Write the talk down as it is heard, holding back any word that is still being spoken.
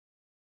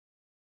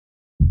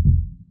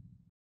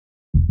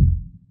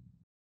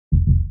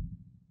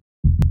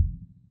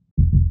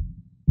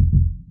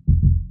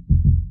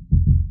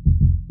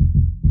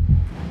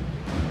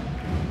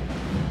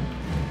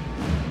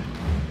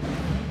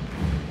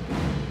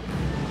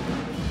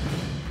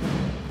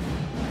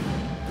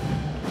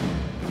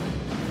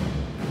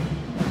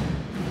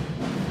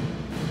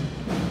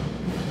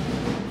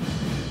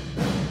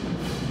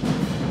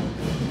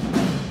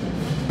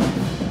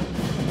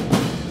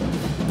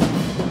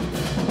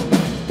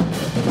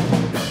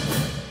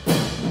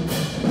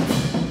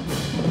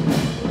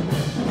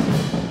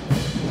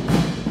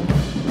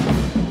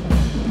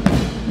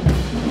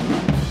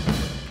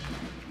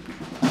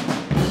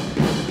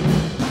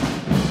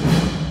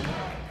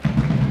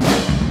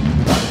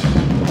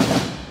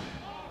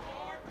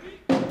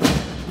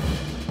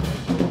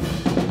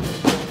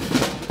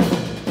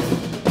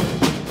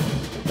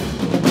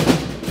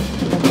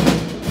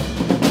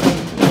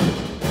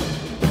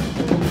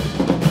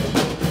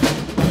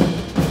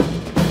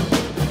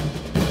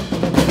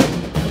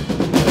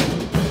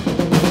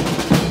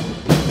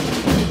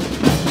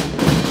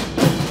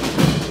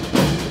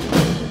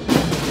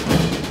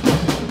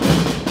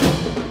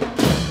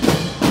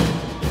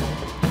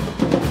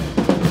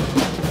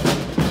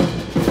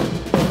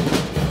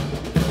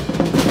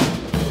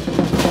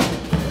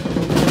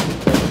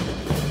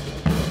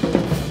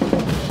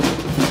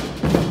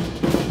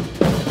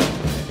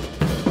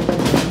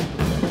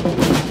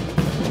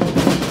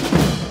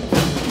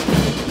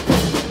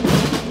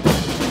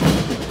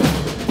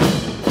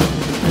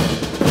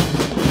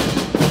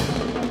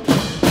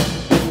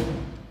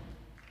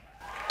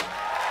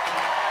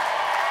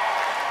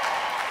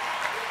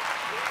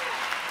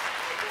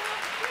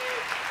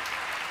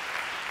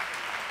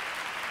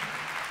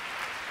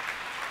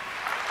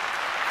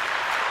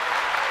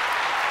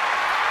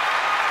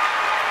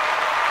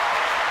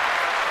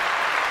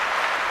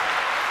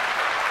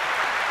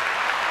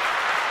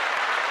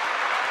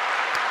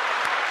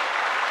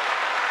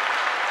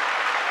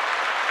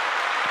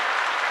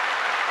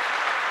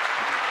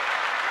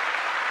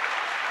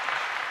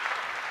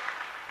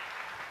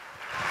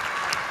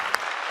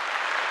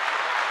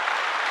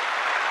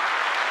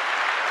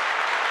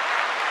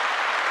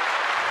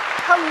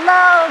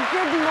Hello,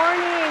 good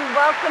morning.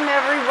 Welcome,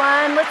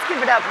 everyone. Let's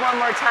give it up one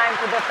more time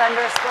for the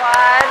Thunder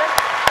Squad.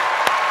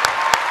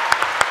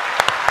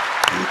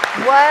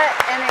 What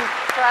an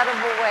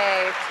incredible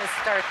way to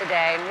start the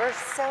day. And we're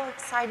so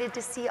excited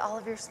to see all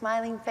of your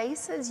smiling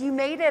faces. You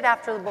made it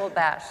after the Bold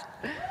Bash.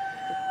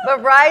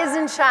 But rise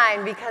and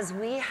shine, because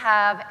we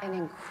have an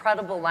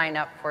incredible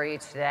lineup for you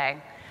today.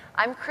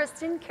 I'm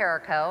Kristen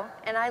Carrico,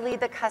 and I lead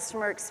the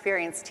customer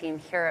experience team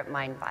here at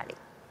Mindbody.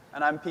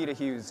 And I'm Peter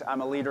Hughes.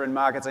 I'm a leader in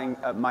marketing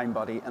at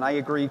Mindbody. And I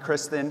agree,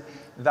 Kristen,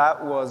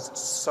 that was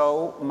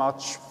so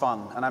much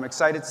fun. And I'm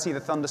excited to see the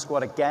Thunder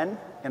Squad again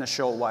in a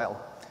short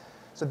while.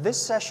 So this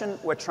session,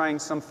 we're trying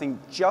something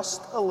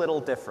just a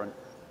little different.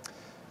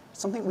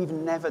 Something we've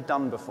never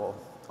done before.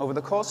 Over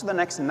the course of the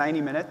next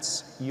 90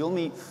 minutes, you'll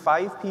meet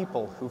 5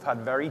 people who've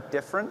had very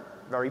different,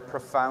 very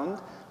profound,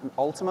 and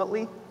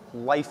ultimately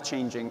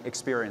life-changing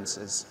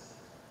experiences.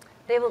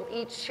 They will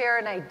each share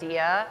an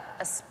idea,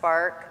 a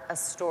spark, a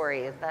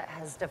story that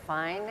has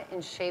defined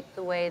and shaped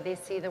the way they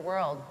see the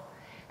world.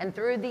 And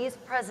through these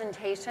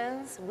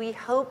presentations, we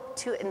hope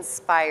to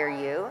inspire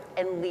you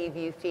and leave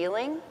you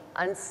feeling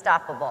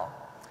unstoppable.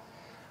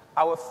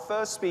 Our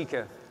first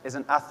speaker is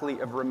an athlete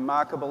of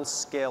remarkable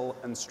skill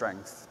and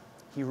strength.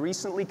 He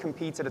recently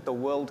competed at the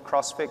World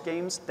CrossFit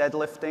Games,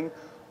 deadlifting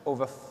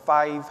over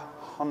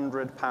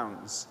 500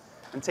 pounds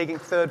and taking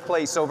 3rd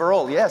place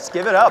overall. Yes,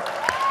 give it up.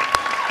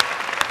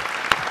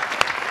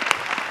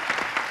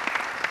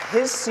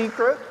 His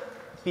secret,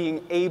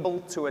 being able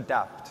to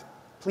adapt.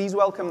 Please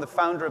welcome the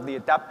founder of the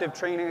Adaptive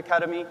Training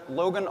Academy,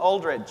 Logan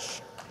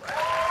Aldridge.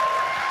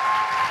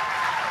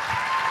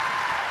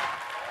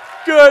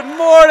 Good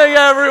morning,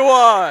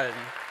 everyone.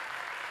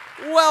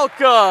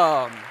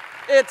 Welcome.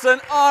 It's an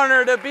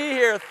honor to be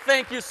here.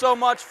 Thank you so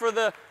much for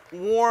the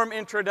warm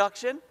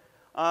introduction.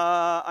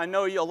 I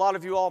know a lot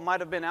of you all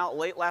might have been out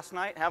late last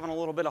night having a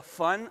little bit of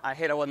fun. I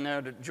hate I wasn't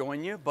there to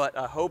join you, but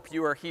I hope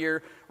you are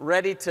here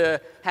ready to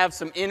have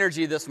some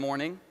energy this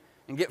morning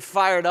and get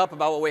fired up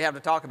about what we have to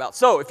talk about.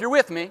 So if you're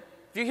with me,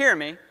 if you hear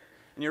me,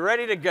 and you're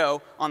ready to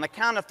go, on the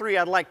count of 3,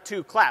 I'd like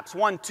 2 claps.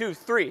 1, 2,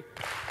 3.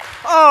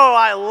 Oh,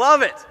 I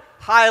love it.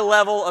 High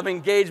level of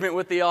engagement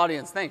with the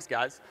audience. Thanks,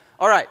 guys.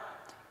 All right,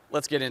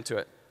 let's get into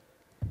it.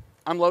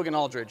 I'm Logan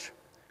Aldridge.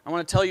 I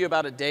want to tell you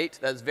about a date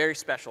that is very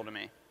special to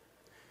me.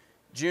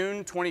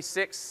 June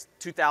 26,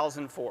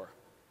 2004.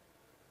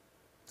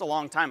 It's a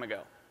long time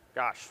ago.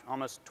 Gosh,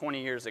 almost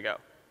 20 years ago.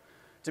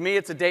 To me,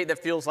 it's a date that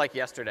feels like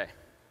yesterday.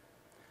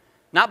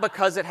 Not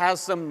because it has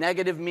some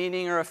negative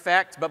meaning or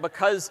effect, but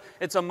because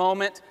it's a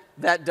moment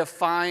that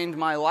defined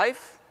my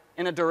life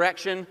in a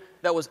direction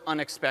that was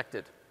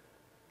unexpected.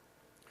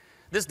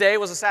 This day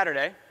was a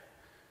Saturday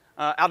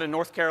out in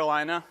North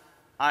Carolina.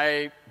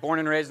 Born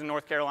and raised in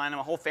North Carolina.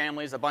 My whole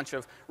family is a bunch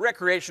of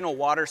recreational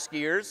water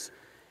skiers.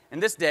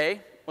 And this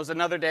day was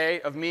another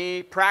day of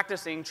me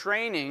practicing,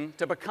 training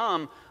to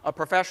become a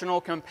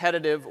professional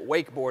competitive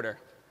wakeboarder.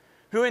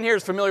 Who in here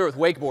is familiar with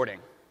wakeboarding?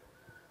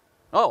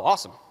 Oh,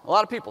 awesome. A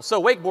lot of people.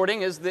 So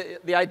wakeboarding is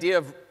the idea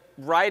of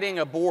riding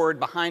a board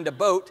behind a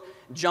boat,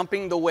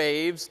 jumping the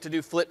waves to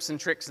do flips and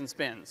tricks and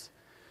spins.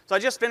 So I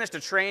just finished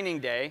a training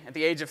day at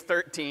the age of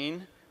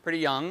 13, pretty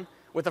young,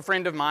 with a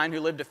friend of mine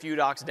who lived a few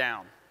docks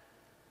down.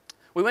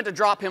 We went to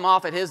drop him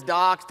off at his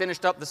dock,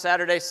 finished up the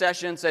Saturday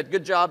session, said,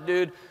 "Good job,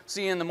 dude.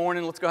 See you in the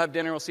morning. Let's go have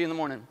dinner. We'll see you in the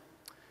morning."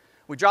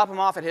 We drop him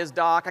off at his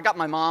dock. I got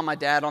my mom, my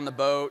dad on the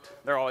boat.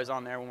 They're always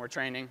on there when we're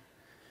training.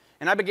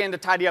 And I began to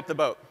tidy up the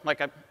boat,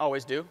 like I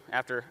always do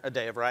after a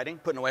day of riding,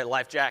 putting away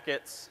life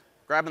jackets,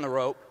 grabbing the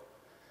rope.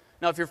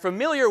 Now, if you're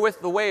familiar with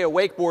the way a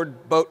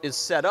wakeboard boat is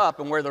set up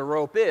and where the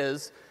rope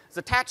is, it's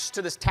attached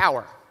to this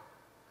tower.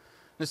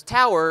 This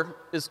tower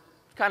is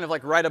kind of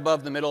like right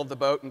above the middle of the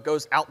boat and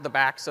goes out the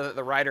back so that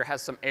the rider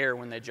has some air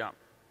when they jump.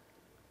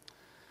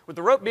 With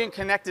the rope being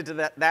connected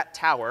to that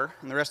tower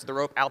and the rest of the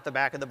rope out the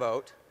back of the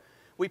boat,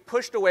 we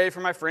pushed away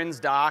from my friend's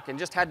dock and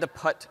just had to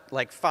putt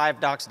like 5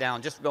 docks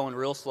down, just going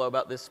real slow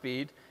about this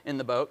speed in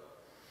the boat.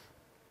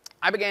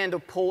 I began to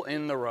pull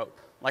in the rope,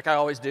 like I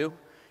always do,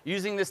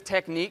 using this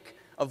technique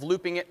of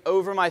looping it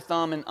over my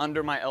thumb and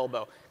under my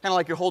elbow. Kind of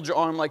like you hold your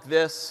arm like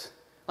this,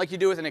 like you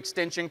do with an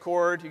extension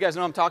cord. You guys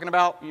know what I'm talking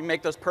about? You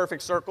make those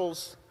perfect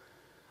circles.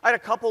 I had a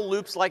couple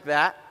loops like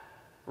that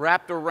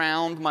wrapped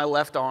around my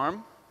left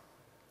arm.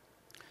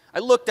 I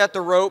looked at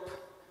the rope.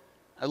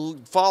 I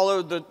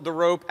followed the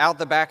rope out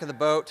the back of the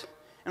boat.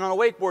 And on a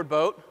wakeboard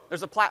boat,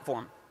 there's a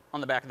platform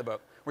on the back of the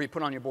boat where you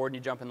put on your board and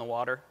you jump in the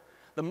water.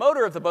 The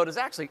motor of the boat is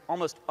actually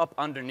almost up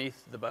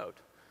underneath the boat.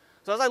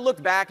 So as I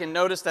looked back and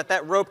noticed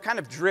that rope kind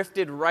of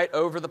drifted right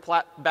over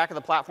the back of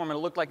the platform and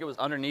it looked like it was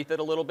underneath it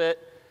a little bit,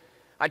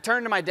 I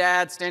turned to my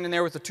dad, standing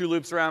there with the 2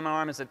 loops around my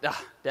arm, and said,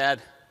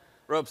 "Dad,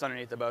 rope's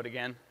underneath the boat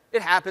again."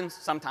 It happens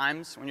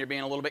sometimes when you're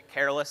being a little bit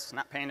careless,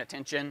 not paying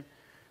attention.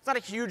 It's not a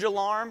huge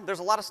alarm. There's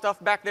a lot of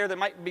stuff back there that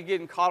might be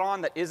getting caught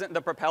on that isn't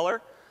the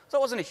propeller. So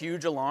it wasn't a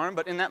huge alarm,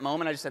 but in that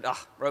moment I just said,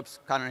 "Rope's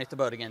caught underneath the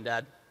boat again,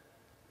 Dad."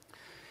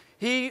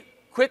 He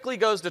quickly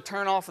goes to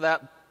turn off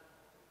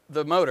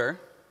the motor,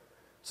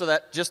 so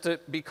that just to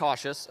be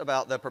cautious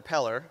about the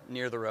propeller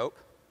near the rope.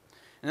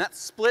 In that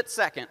split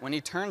second, when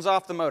he turns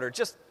off the motor,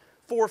 just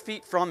 4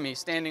 feet from me,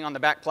 standing on the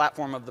back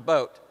platform of the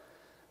boat,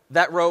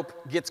 that rope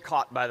gets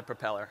caught by the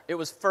propeller. It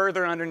was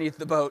further underneath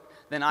the boat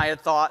than I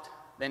had thought,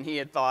 than he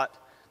had thought,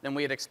 than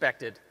we had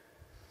expected.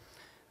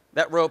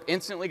 That rope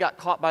instantly got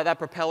caught by that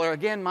propeller.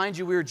 Again, mind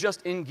you, we were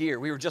just in gear.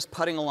 We were just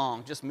putting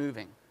along, just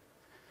moving.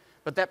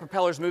 But that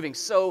propeller's moving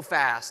so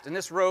fast, and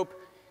this rope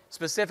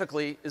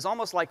specifically is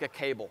almost like a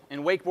cable.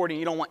 In wakeboarding,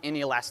 you don't want any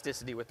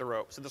elasticity with the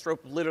rope. So this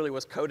rope literally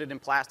was coated in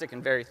plastic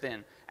and very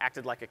thin,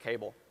 acted like a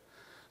cable.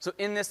 So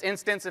in this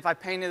instance, if I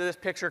painted this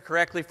picture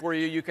correctly for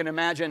you, you can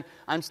imagine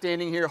I'm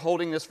standing here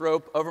holding this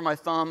rope over my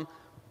thumb,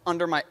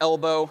 under my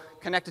elbow,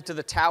 connected to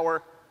the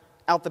tower,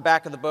 out the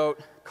back of the boat,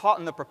 caught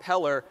in the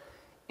propeller,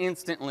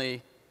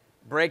 instantly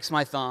breaks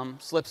my thumb,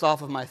 slips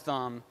off of my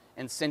thumb,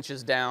 and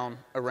cinches down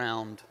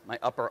around my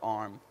upper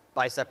arm,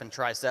 bicep and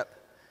tricep,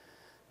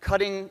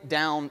 cutting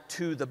down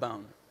to the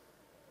bone.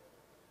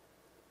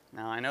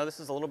 Now, I know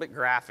this is a little bit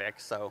graphic,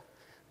 so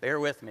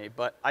bear with me,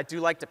 but I do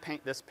like to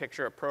paint this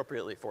picture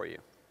appropriately for you.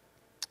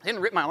 I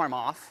didn't rip my arm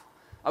off.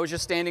 I was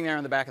just standing there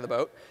on the back of the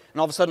boat, and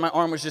all of a sudden my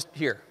arm was just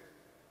here,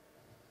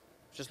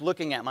 just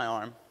looking at my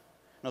arm. And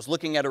I was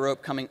looking at a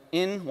rope coming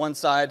in one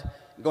side,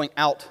 going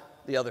out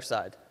the other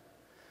side.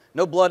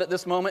 No blood at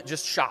this moment,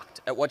 just shocked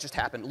at what just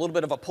happened. A little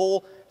bit of a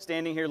pull,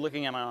 standing here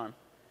looking at my arm.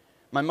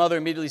 My mother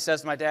immediately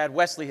says to my dad,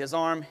 "Wesley, his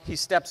arm." He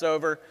steps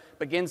over,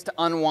 begins to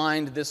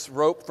unwind this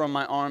rope from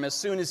my arm. As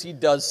soon as he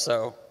does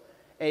so,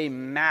 a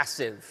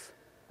massive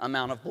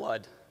amount of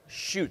blood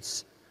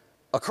shoots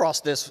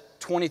across this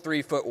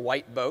 23-foot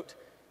white boat,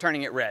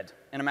 turning it red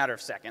in a matter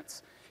of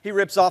seconds. He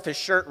rips off his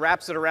shirt,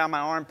 wraps it around my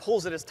arm,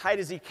 pulls it as tight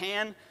as he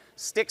can,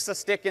 sticks a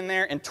stick in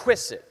there, and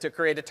twists it to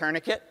create a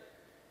tourniquet.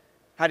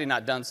 Had he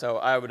not done so,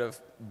 I would have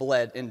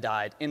bled and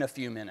died in a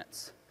few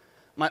minutes.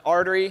 My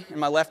artery in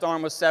my left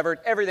arm was severed.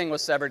 Everything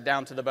was severed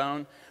down to the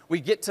bone.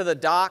 We get to the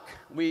dock.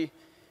 We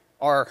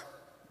are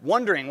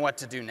wondering what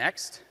to do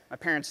next. My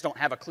parents don't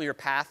have a clear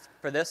path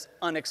for this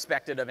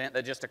unexpected event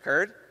that just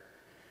occurred.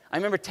 I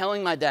remember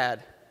telling my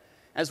dad,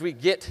 as we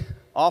get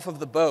off of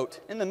the boat,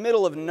 in the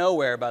middle of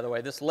nowhere, by the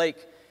way, this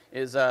lake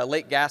is,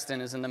 Lake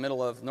Gaston is in the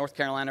middle of North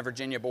Carolina,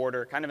 Virginia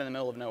border, kind of in the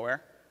middle of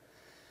nowhere.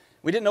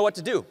 We didn't know what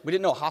to do. We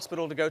didn't know a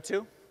hospital to go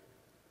to.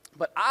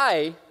 But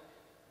I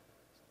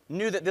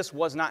knew that this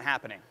was not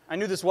happening. I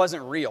knew this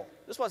wasn't real.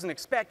 This wasn't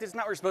expected. It's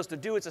not what we're supposed to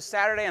do. It's a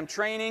Saturday. I'm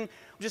training.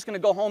 I'm just going to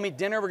go home, eat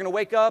dinner. We're going to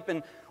wake up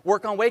and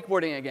work on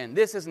wakeboarding again.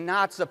 This is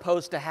not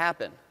supposed to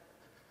happen.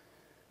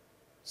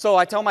 So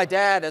I tell my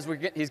dad as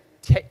he's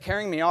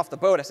carrying me off the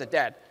boat, I said,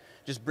 "Dad,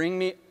 just bring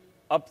me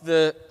up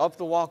the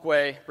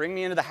walkway, bring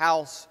me into the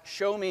house,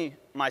 show me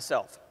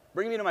myself.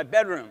 Bring me to my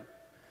bedroom.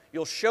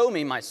 You'll show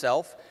me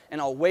myself,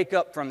 and I'll wake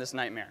up from this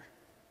nightmare.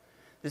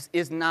 This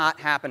is not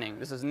happening.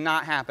 This is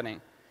not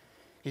happening."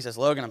 He says,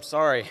 "Logan, I'm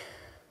sorry,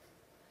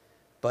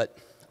 but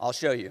I'll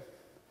show you."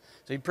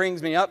 So he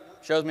brings me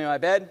up, shows me my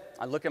bed.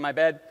 I look at my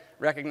bed,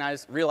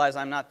 realize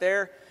I'm not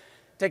there,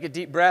 take a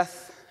deep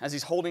breath as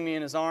he's holding me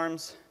in his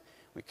arms.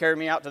 We carry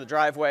me out to the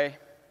driveway,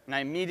 and I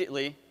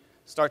immediately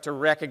start to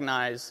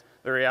recognize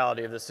the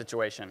reality of this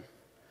situation.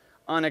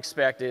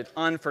 Unexpected,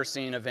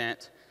 unforeseen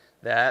event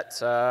that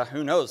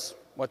who knows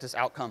what this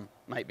outcome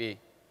might be.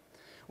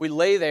 We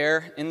lay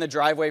there in the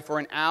driveway for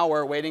an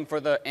hour waiting for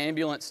the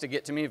ambulance to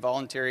get to me,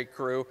 voluntary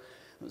crew.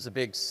 It was a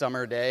big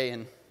summer day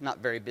and not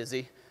very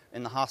busy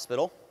in the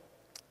hospital.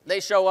 They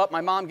show up.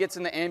 My mom gets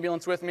in the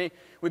ambulance with me.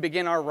 We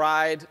begin our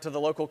ride to the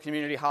local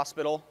community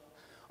hospital.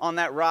 On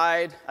that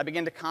ride, I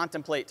begin to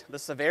contemplate the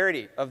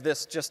severity of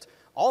this just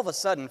all of a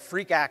sudden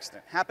freak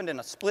accident. Happened in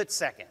a split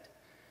second.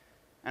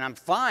 And I'm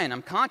fine.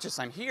 I'm conscious.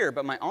 I'm here.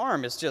 But my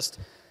arm is just,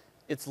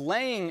 it's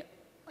laying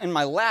in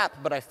my lap,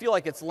 but I feel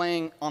like it's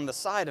laying on the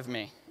side of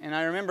me. And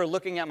I remember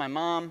looking at my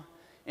mom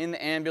in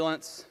the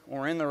ambulance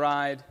or in the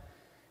ride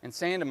and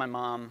saying to my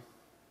mom,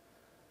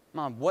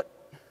 "Mom, what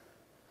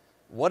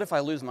if I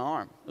lose my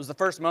arm?" It was the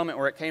first moment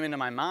where it came into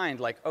my mind,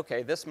 like,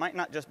 okay, this might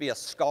not just be a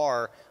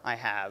scar I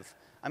have.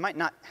 I might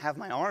not have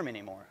my arm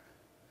anymore.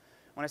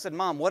 When I said,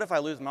 "Mom, what if I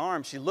lose my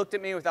arm?" she looked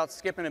at me without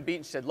skipping a beat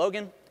and said,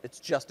 "Logan, it's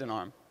just an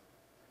arm."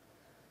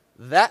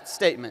 That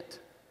statement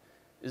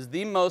is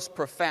the most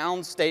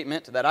profound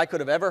statement that I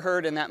could have ever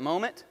heard in that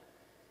moment,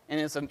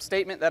 and it's a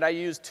statement that I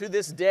use to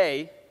this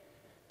day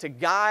to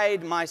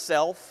guide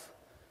myself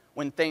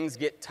when things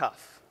get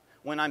tough,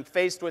 when I'm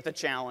faced with a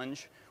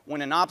challenge,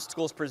 when an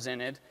obstacle is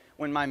presented,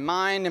 when my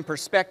mind and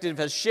perspective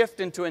has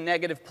shifted into a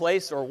negative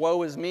place, or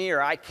woe is me,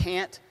 or I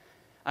can't.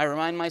 I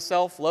remind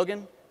myself,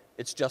 Logan,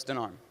 it's just an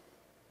arm.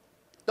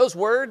 Those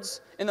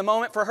words in the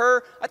moment for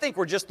her, I think,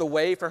 were just the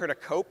way for her to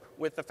cope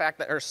with the fact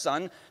that her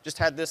son just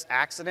had this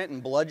accident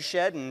and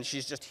bloodshed, and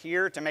she's just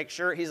here to make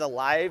sure he's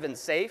alive and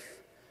safe.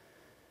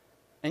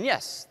 And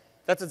yes,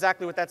 that's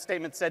exactly what that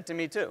statement said to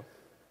me too.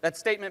 That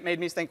statement made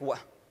me think, well,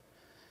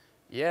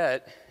 yeah,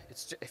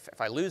 if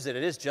I lose it,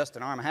 it is just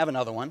an arm. I have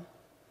another one.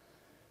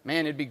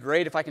 Man, it'd be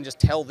great if I can just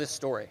tell this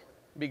story.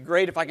 It'd be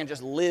great if I can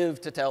just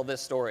live to tell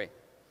this story.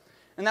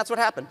 And that's what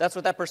happened. That's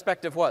what that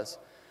perspective was.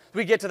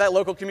 We get to that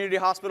local community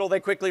hospital. They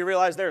quickly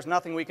realize there's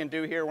nothing we can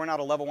do here. We're not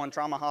a level 1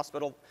 trauma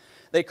hospital.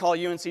 They call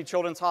UNC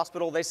Children's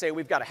Hospital. They say,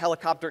 we've got a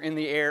helicopter in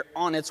the air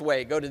on its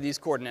way. Go to these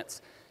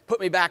coordinates. Put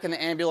me back in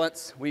the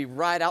ambulance. We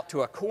ride out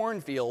to a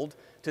cornfield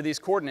to these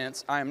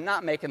coordinates. I am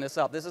not making this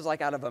up. This is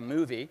like out of a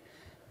movie.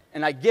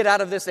 And I get out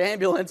of this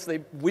ambulance. They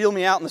wheel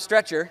me out in the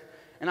stretcher.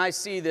 And I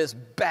see this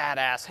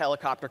badass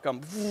helicopter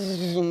come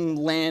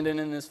landing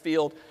in this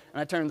field.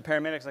 And I turn to the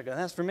paramedics. I go,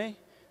 that's for me? And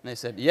they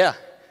said, yeah.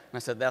 And I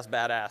said, that's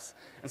badass.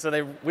 And so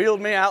they wheeled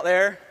me out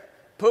there,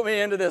 put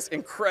me into this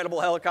incredible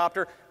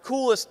helicopter.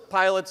 Coolest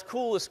pilots,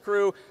 coolest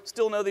crew.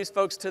 Still know these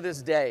folks to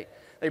this day.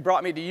 They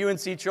brought me to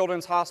UNC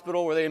Children's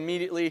Hospital, where they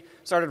immediately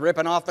started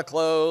ripping off the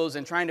clothes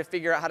and trying to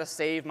figure out how to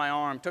save my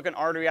arm. Took an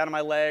artery out of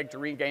my leg to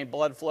regain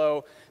blood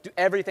flow. Do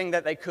everything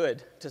that they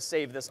could to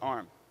save this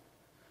arm.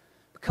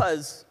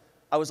 Because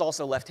I was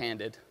also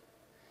left-handed.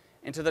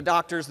 And to the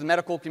doctors, the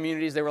medical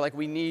communities, they were like,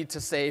 we need to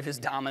save his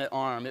dominant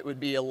arm. It would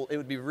be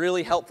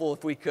really helpful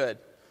if we could.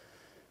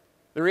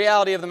 The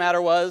reality of the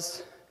matter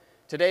was,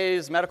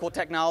 today's medical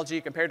technology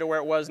compared to where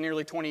it was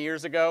nearly 20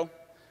 years ago,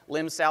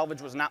 limb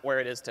salvage was not where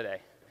it is today.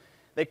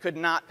 They could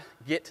not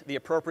get the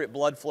appropriate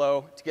blood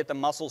flow to get the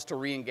muscles to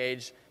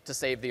re-engage to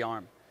save the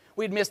arm.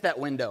 We'd missed that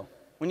window.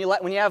 When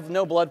you have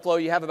no blood flow,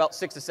 you have about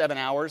 6 to 7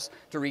 hours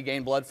to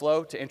regain blood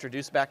flow to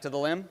introduce back to the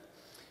limb.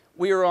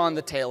 We were on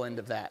the tail end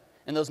of that,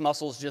 and those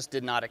muscles just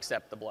did not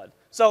accept the blood.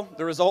 So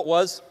the result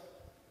was,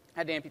 I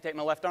had to amputate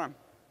my left arm.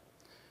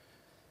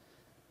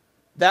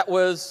 That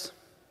was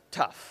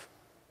tough.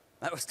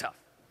 That was tough.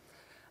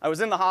 I was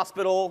in the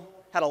hospital,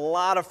 had a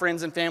lot of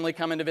friends and family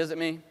come in to visit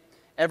me.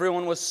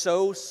 Everyone was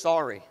so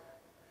sorry.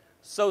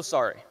 So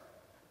sorry.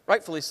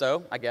 Rightfully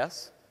so, I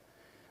guess.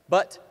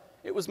 But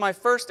it was my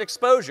first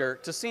exposure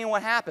to seeing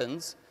what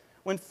happens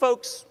when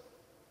folks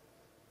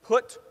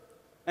put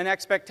an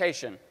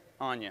expectation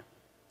on you.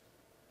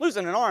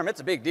 Losing an arm, it's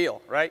a big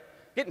deal, right?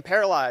 Getting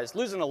paralyzed,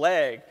 losing a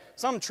leg,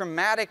 some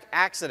traumatic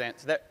accident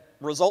that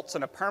results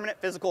in a permanent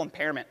physical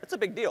impairment, it's a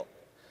big deal.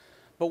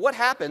 But what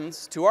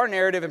happens to our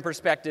narrative and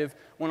perspective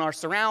when our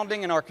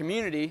surrounding and our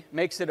community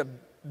makes it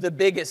the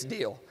biggest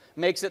deal,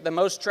 makes it the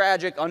most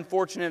tragic,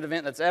 unfortunate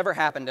event that's ever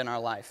happened in our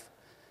life?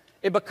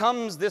 It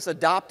becomes this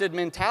adopted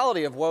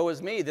mentality of, woe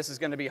is me, this is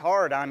going to be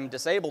hard, I'm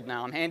disabled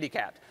now, I'm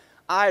handicapped.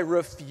 I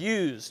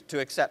refused to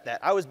accept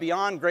that. I was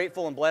beyond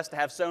grateful and blessed to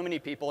have so many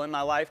people in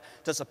my life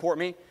to support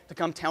me, to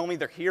come tell me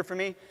they're here for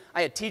me.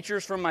 I had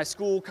teachers from my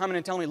school coming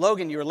and telling me,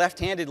 Logan, you were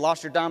left-handed,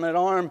 lost your dominant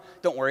arm.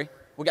 Don't worry,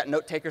 we got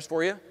note takers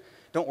for you.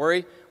 Don't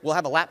worry, we'll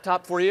have a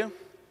laptop for you.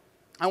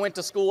 I went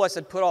to school, I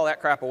said, put all that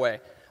crap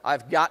away.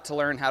 I've got to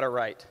learn how to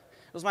write.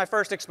 It was my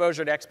first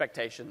exposure to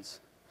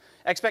expectations.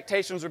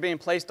 Expectations were being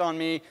placed on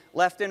me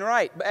left and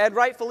right, and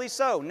rightfully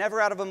so,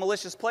 never out of a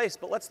malicious place.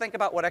 But let's think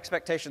about what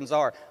expectations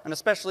are, and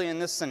especially in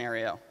this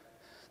scenario.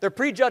 They're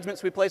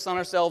prejudgments we place on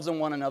ourselves and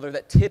one another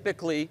that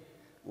typically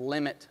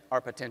limit our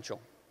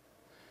potential.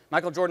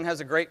 Michael Jordan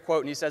has a great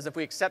quote, and he says, if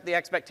we accept the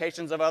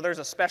expectations of others,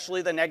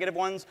 especially the negative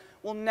ones,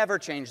 we'll never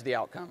change the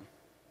outcome.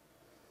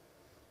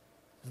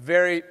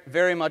 Very,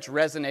 very much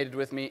resonated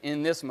with me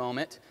in this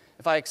moment.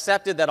 If I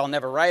accepted that I'll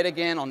never write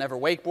again, I'll never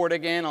wakeboard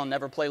again, I'll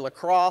never play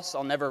lacrosse,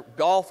 I'll never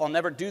golf, I'll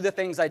never do the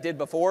things I did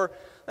before,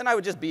 then I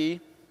would just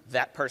be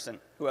that person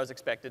who I was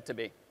expected to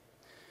be.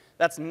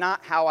 That's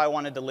not how I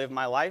wanted to live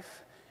my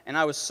life, and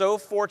I was so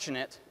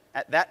fortunate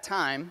at that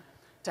time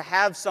to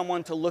have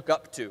someone to look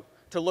up to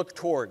look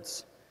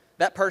towards.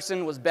 That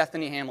person was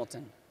Bethany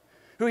Hamilton.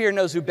 Who here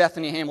knows who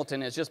Bethany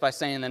Hamilton is just by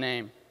saying the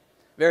name?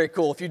 Very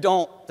cool. If you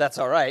don't, that's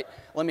all right.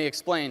 Let me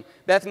explain.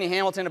 Bethany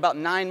Hamilton, about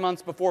 9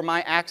 months before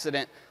my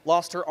accident,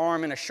 lost her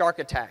arm in a shark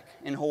attack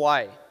in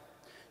Hawaii.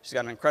 She's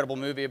got an incredible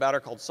movie about her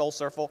called Soul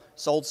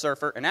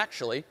Surfer, and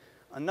actually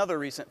another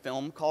recent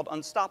film called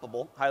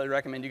Unstoppable. Highly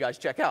recommend you guys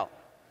check out.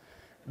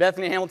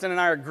 Bethany Hamilton and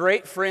I are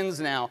great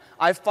friends now.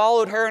 I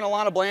followed her and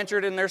Alana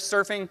Blanchard in their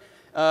surfing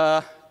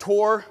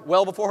tour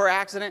well before her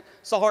accident.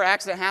 Saw her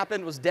accident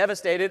happen, was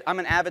devastated. I'm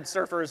an avid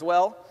surfer as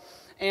well.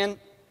 And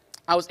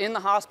I was in the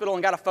hospital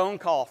and got a phone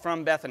call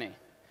from Bethany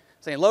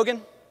saying,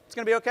 Logan, it's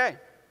going to be okay.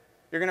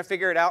 You're going to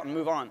figure it out and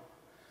move on.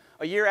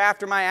 A year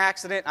after my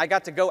accident, I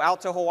got to go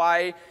out to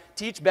Hawaii,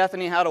 teach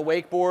Bethany how to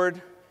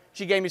wakeboard.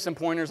 She gave me some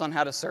pointers on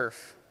how to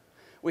surf.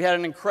 We had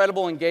an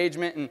incredible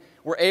engagement and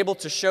were able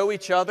to show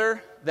each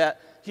other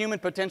that human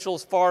potential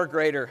is far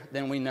greater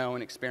than we know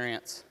and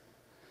experience.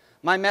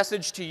 My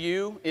message to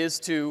you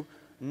is to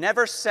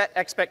never set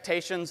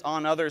expectations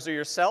on others or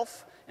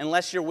yourself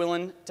unless you're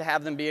willing to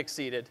have them be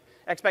exceeded.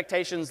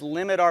 Expectations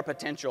limit our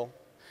potential.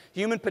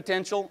 Human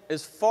potential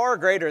is far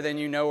greater than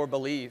you know or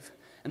believe.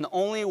 And the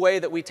only way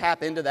that we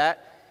tap into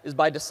that is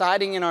by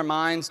deciding in our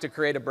minds to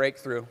create a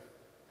breakthrough.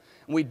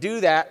 And we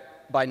do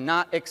that by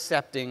not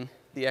accepting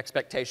the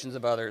expectations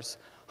of others.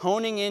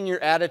 Honing in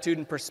your attitude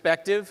and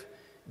perspective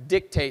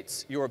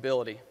dictates your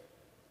ability.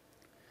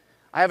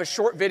 I have a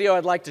short video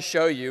I'd like to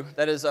show you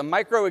that is a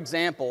micro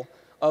example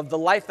of the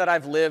life that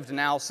I've lived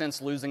now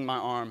since losing my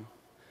arm.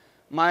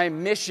 My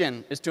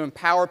mission is to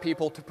empower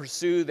people to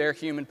pursue their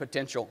human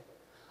potential.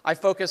 I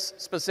focus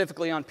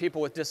specifically on people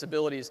with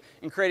disabilities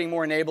and creating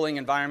more enabling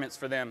environments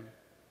for them.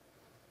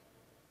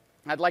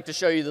 I'd like to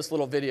show you this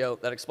little video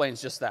that explains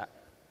just that.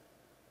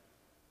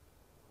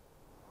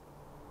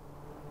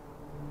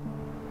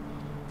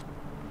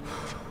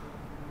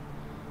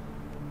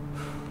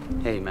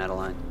 Hey,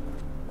 Madeline.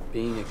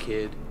 Being a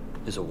kid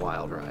is a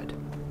wild ride.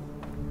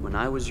 When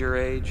I was your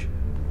age,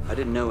 I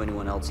didn't know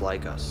anyone else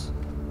like us.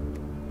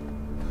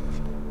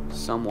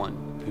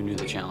 Someone who knew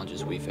the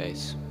challenges we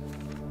face.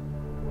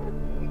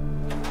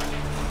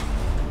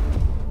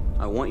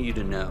 I want you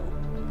to know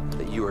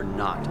that you are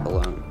not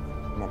alone.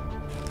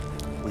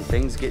 When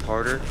things get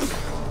harder,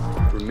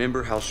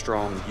 remember how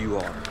strong you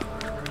are.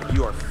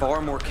 You are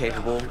far more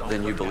capable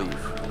than you believe.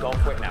 Don't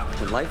quit now.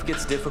 When life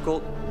gets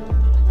difficult,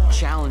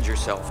 challenge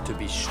yourself to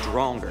be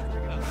stronger.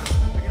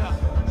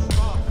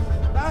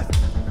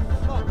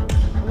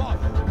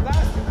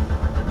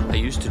 I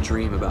used to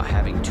dream about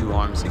having 2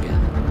 arms again,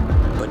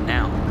 but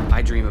now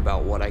I dream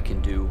about what I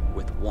can do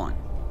with 1.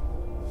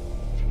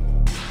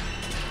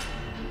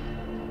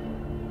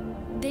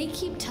 They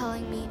keep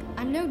telling me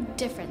I'm no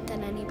different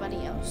than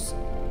anybody else.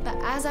 But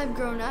as I've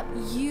grown up,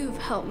 you've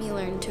helped me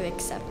learn to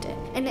accept it.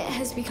 And it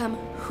has become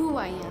who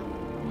I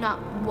am, not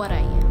what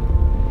I am.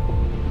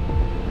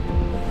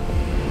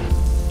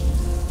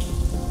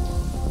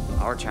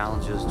 Our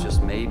challenges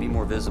just may be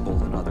more visible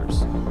than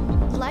others.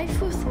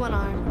 Life with 1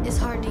 arm is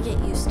hard to get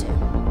used to.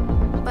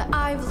 But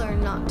I've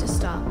learned not to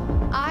stop.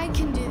 I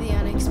can do the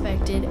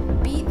unexpected,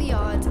 beat the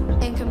odds,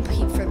 and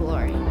compete for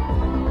glory.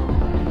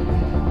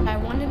 I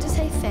wanted to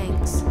say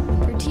thanks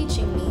for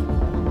teaching me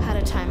how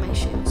to tie my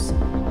shoes.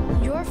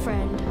 Your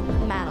friend,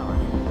 Madeline.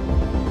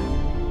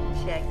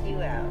 Check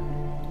you out.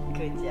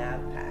 Good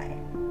job, Pie.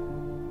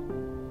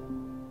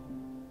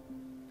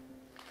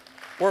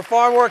 We're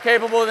far more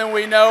capable than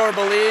we know or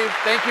believe.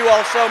 Thank you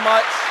all so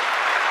much.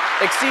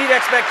 Exceed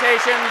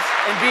expectations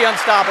and be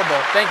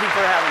unstoppable. Thank you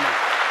for having me.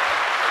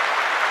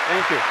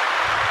 Thank you.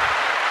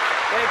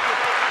 Thank you.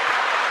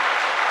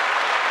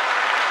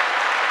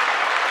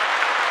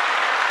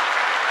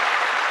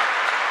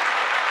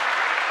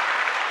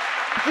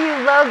 Thank you,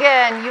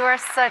 Logan. You are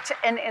such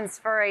an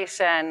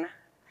inspiration.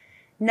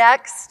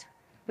 Next,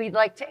 we'd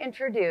like to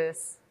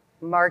introduce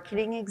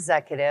marketing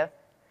executive,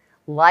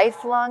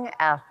 lifelong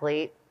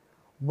athlete,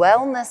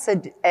 wellness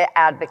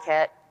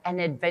advocate, and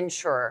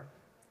adventurer.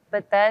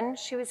 But then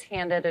she was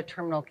handed a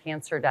terminal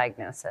cancer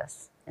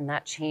diagnosis, and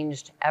that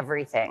changed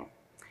everything.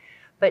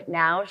 But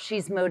now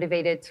she's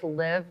motivated to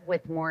live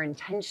with more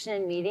intention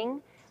and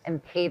meaning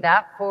and pay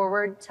that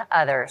forward to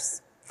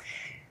others.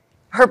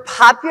 Her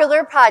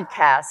popular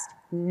podcast,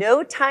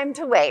 No Time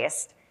to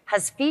Waste,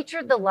 has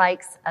featured the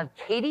likes of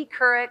Katie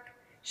Couric,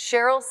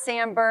 Sheryl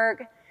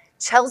Sandberg,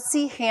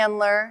 Chelsea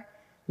Handler,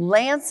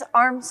 Lance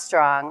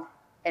Armstrong,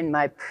 and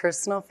my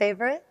personal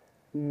favorite,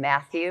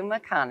 Matthew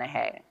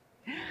McConaughey.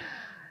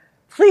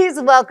 Please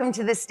welcome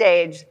to the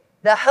stage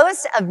the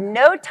host of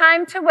No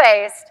Time to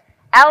Waste,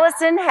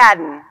 Alison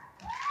Hadden.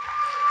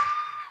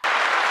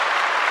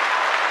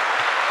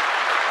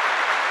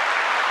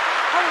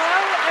 Hello,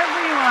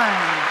 everyone.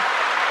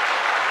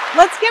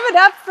 Let's give it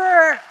up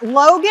for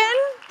Logan.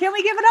 Can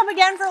we give it up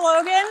again for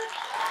Logan?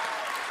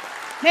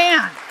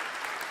 Man,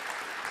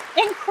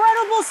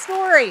 incredible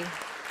story.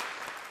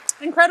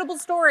 Incredible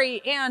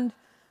story and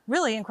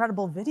really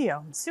incredible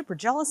video. I'm super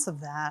jealous of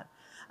that.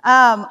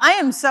 I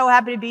am so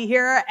happy to be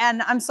here,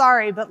 and I'm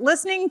sorry, but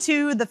listening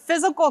to the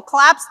physical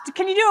claps,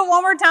 can you do it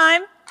one more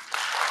time?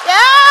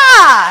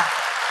 Yeah,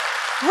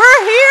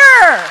 we're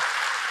here.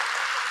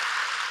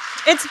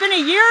 It's been a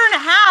year and a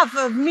half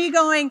of me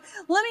going,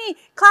 let me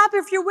clap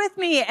if you're with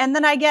me, and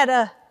then I get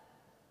a,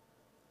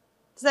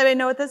 does anybody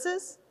know what this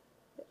is?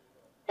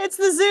 It's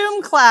the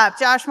Zoom clap,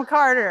 Josh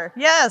McCarter.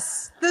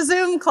 Yes, the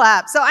Zoom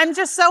clap. So I'm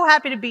just so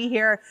happy to be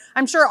here.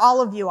 I'm sure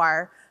all of you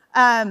are.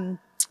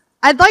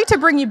 I'd like to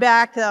bring you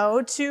back,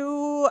 though,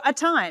 to a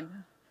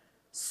time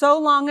so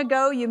long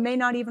ago you may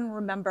not even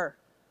remember.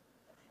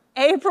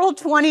 April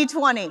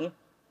 2020.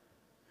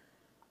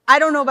 I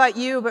don't know about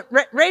you, but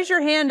raise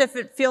your hand if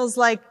it feels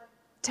like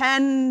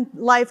 10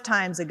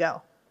 lifetimes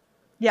ago.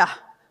 Yeah,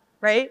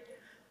 right?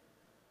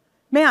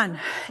 Man,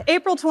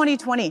 April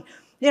 2020.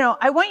 You know,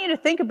 I want you to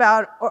think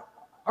about,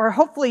 or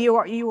hopefully you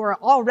are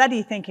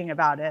already thinking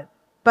about it,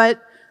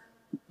 but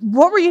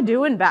what were you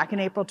doing back in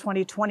April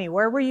 2020?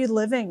 Where were you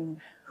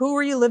living? Who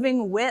were you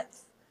living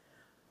with?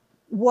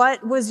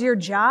 What was your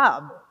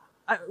job?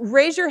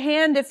 Raise your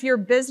hand if your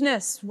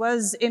business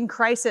was in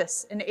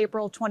crisis in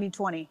April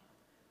 2020.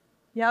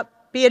 Yep,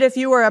 be it if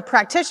you were a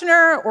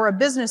practitioner or a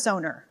business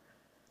owner,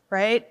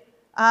 right?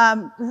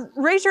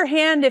 Raise your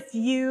hand if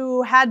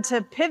you had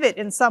to pivot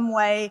in some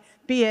way,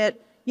 be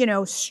it, you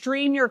know,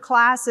 stream your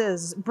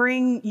classes,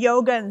 bring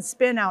yoga and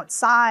spin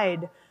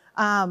outside,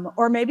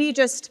 or maybe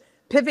just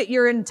pivot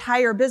your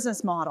entire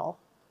business model.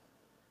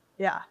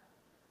 Yeah,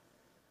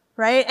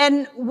 right?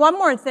 And one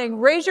more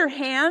thing, raise your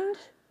hand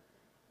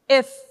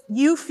if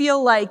you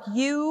feel like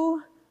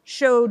you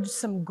showed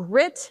some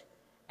grit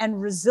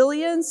and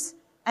resilience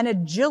and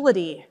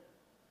agility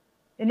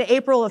in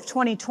April of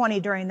 2020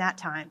 during that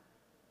time.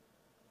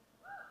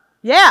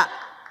 Yeah,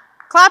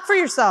 clap for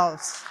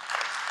yourselves.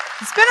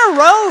 It's been a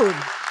road.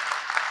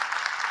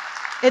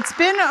 It's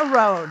been a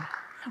road.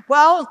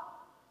 Well,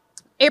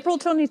 April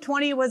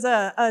 2020 was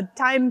a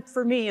time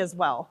for me as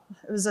well.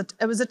 It was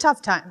a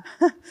tough time.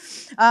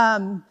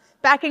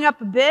 Backing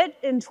up a bit,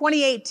 in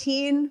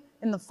 2018,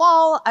 in the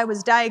fall, I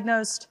was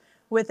diagnosed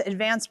with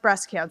advanced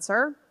breast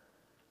cancer.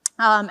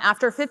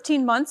 After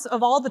 15 months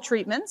of all the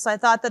treatments, I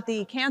thought that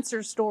the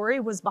cancer story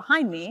was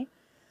behind me.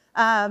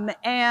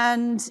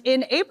 And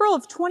in April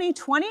of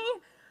 2020,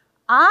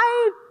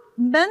 I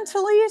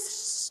mentally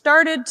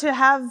started to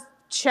have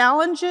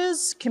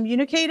challenges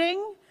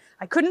communicating.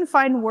 I couldn't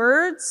find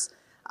words.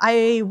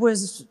 I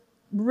was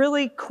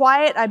really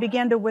quiet. I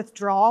began to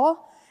withdraw.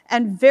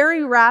 And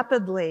very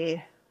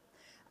rapidly,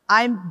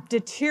 I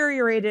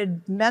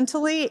deteriorated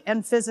mentally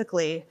and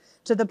physically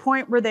to the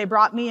point where they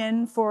brought me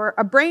in for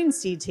a brain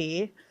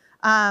CT.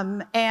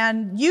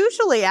 And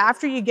usually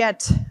after you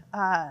get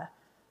a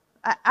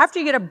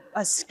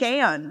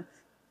scan,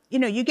 you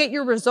know, you get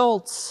your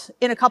results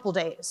in a couple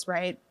days,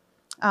 right?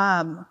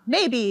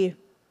 Maybe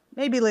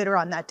later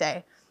on that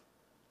day.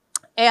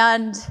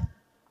 And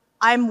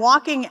I'm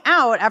walking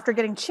out after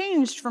getting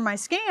changed for my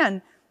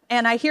scan,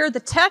 and I hear the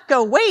tech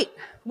go, wait.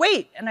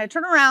 And I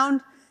turn around,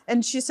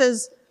 and she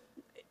says,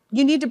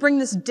 you need to bring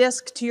this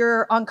disc to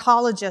your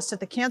oncologist at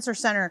the cancer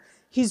center.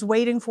 He's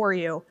waiting for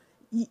you.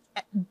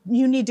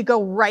 You need to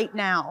go right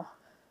now.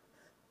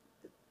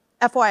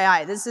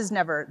 FYI, this is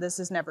never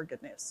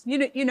good news.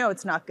 You know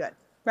it's not good,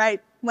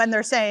 right? When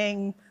they're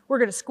saying, we're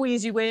gonna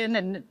squeeze you in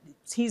and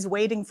he's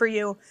waiting for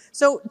you.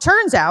 So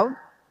turns out,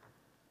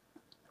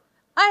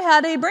 I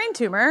had a brain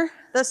tumor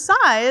the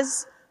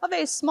size of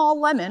a small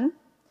lemon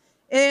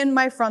in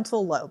my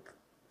frontal lobe.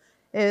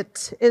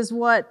 It is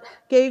what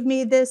gave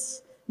me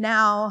this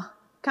now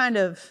kind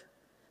of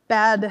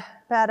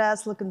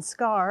badass looking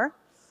scar.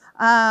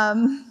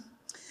 And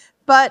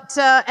by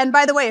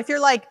the way, if you're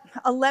like,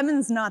 a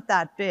lemon's not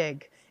that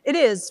big, it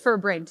is for a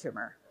brain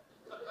tumor.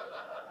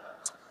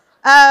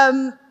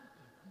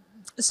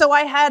 So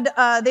I had,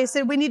 they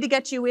said, we need to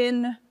get you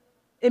in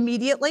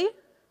immediately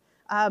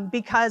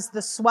because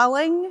the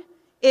swelling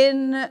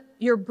in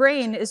your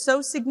brain is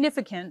so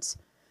significant,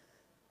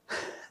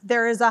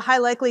 there is a high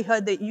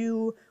likelihood that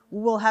you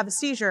will have a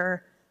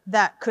seizure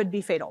that could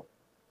be fatal.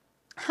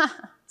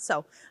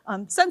 So,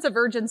 sense of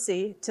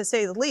urgency, to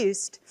say the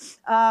least.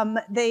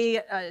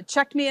 They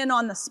checked me in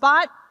on the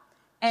spot,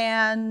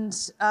 and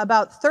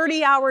about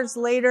 30 hours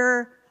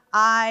later,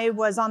 I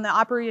was on the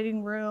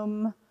operating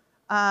room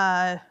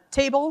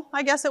table,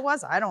 I guess it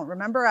was. I don't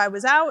remember. I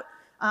was out,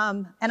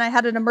 and I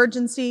had an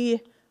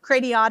emergency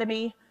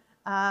craniotomy,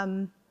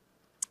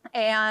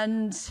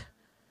 and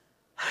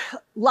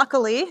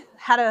luckily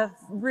had a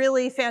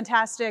really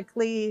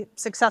fantastically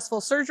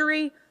successful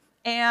surgery,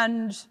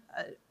 and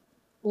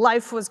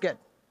life was good,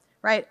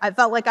 right? I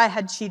felt like I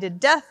had cheated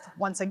death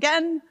once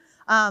again.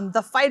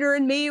 The fighter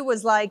in me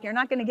was like, you're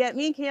not gonna get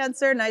me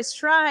cancer, nice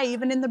try,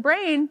 even in the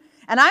brain.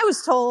 And I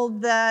was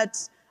told that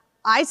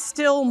I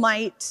still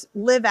might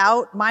live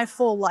out my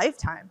full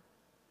lifetime.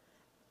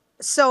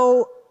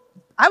 So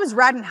I was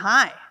riding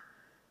high,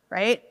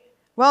 right?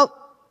 Well,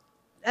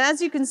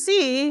 as you can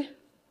see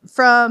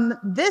from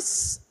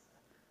this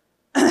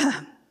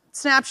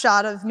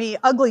snapshot of me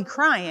ugly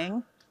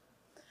crying,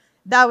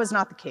 that was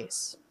not the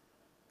case.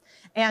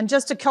 And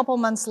just a couple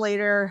months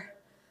later,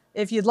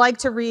 if you'd like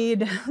to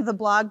read the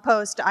blog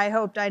post I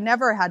hoped I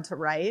never had to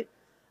write,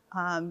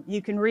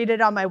 you can read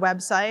it on my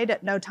website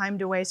at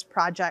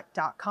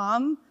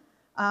notimetowasteproject.com.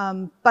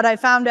 But I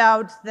found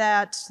out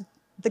that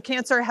the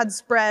cancer had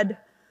spread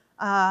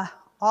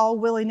all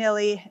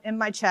willy-nilly in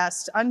my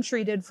chest,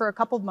 untreated for a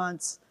couple of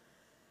months,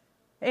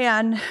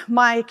 and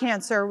my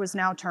cancer was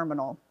now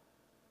terminal,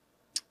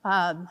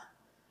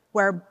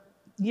 where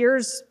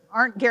years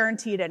aren't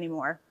guaranteed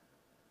anymore.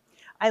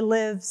 I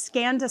live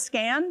scan to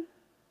scan,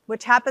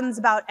 which happens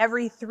about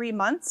every 3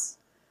 months.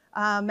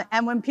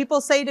 And when people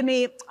say to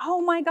me,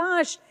 oh my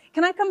gosh,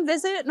 can I come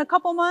visit in a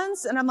couple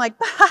months? And I'm like,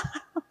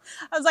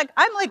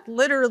 I'm like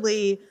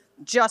literally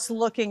just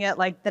looking at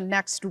like the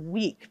next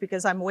week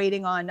because I'm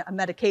waiting on a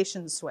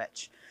medication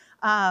switch.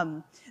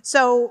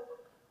 So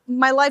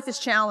my life is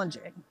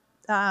challenging,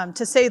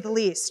 to say the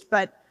least,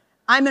 but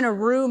I'm in a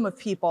room of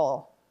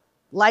people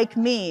like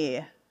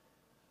me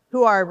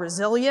who are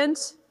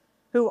resilient,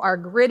 who are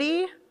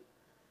gritty,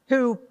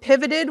 who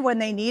pivoted when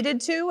they needed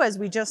to, as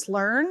we just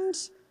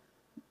learned.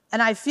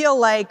 And I feel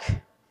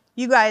like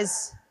you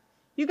guys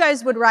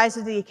would rise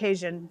to the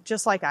occasion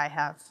just like I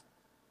have.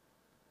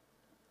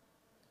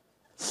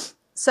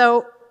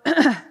 So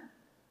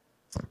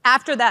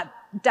after that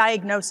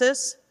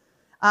diagnosis,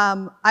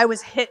 I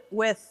was hit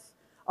with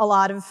a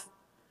lot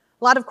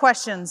of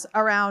questions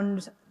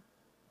around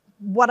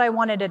what I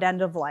wanted at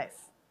end of life,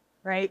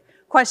 right?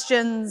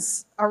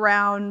 Questions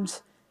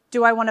around,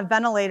 do I want a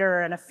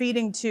ventilator and a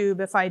feeding tube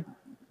if I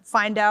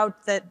find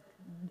out that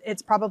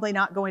it's probably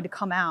not going to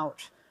come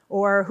out?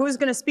 Or who's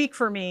going to speak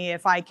for me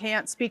if I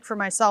can't speak for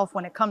myself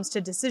when it comes to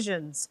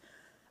decisions?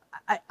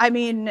 I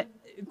mean,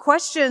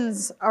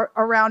 questions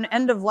around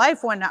end of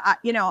life when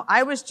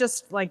I was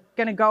just like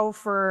going to go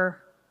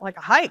for like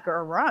a hike or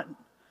a run.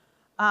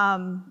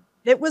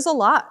 It was a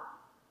lot,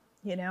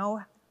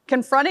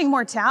 confronting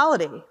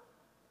mortality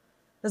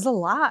is a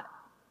lot.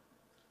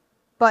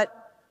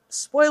 But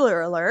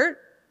spoiler alert,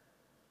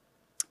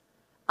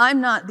 I'm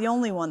not the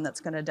only one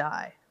that's going to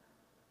die.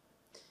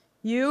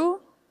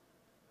 You,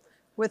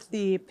 with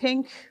the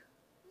pink,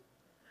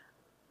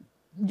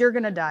 you're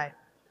going to die.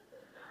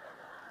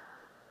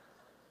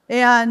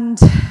 And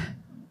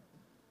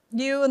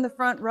you in the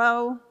front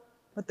row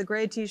with the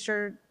gray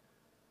t-shirt,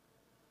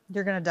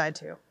 you're going to die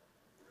too.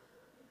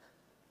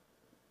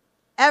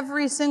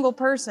 Every single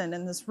person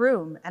in this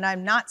room, and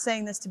I'm not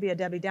saying this to be a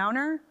Debbie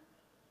Downer,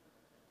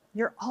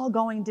 you're all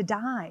going to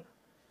die.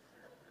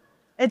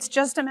 It's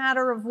just a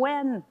matter of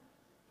when,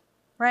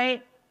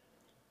 right?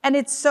 And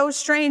it's so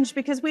strange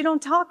because we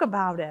don't talk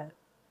about it.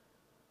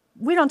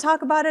 We don't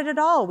talk about it at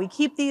all. We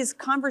keep these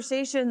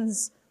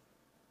conversations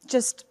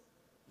just,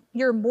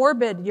 you're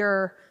morbid,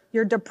 you're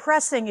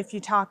depressing if you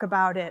talk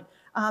about it.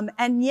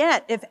 And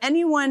yet, if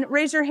anyone,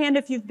 raise your hand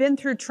if you've been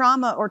through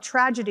trauma or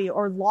tragedy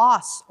or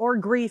loss or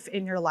grief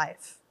in your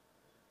life,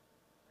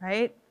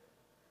 right?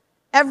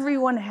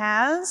 Everyone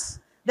has.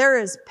 There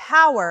is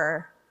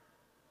power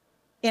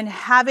in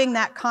having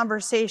that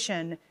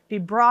conversation be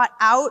brought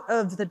out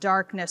of the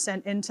darkness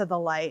and into the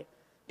light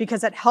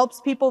because it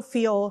helps people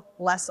feel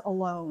less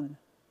alone.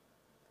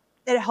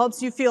 It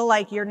helps you feel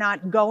like you're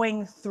not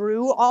going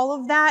through all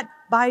of that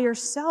by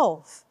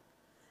yourself.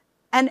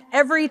 And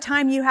every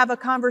time you have a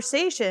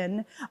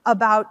conversation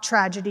about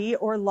tragedy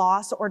or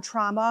loss or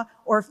trauma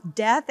or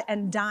death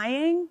and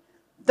dying,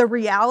 the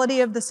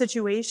reality of the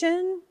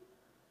situation,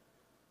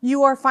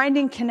 you are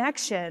finding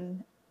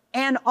connection.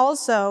 And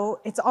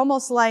also, it's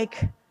almost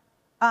like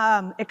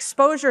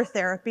exposure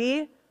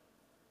therapy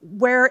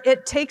where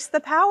it takes the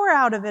power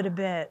out of it a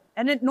bit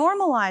and it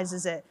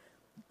normalizes it.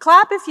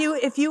 Clap if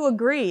you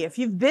agree, if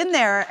you've been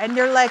there and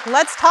you're like,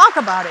 let's talk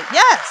about it.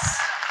 Yes.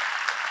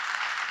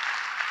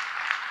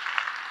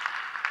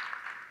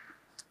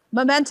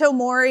 Memento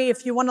Mori,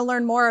 if you want to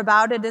learn more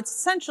about it, it's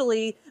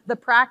essentially the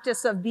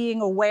practice of being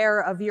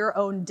aware of your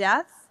own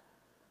death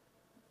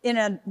in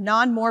a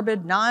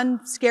non-morbid,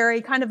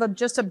 non-scary, kind of a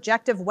just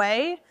objective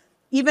way,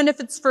 even if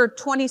it's for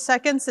 20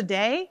 seconds a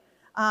day.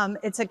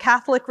 It's a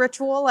Catholic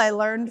ritual I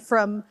learned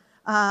from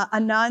a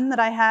nun that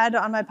I had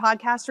on my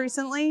podcast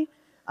recently.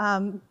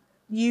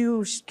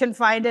 You can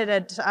find it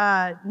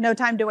at No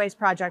Time to Waste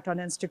Project on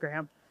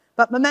Instagram.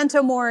 But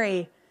Memento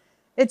Mori,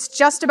 it's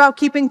just about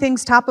keeping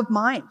things top of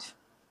mind.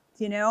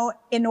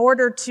 In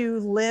order to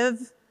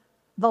live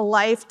the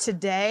life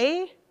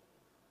today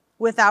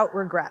without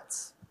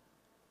regrets.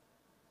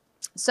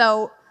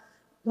 So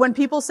when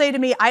people say to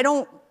me, I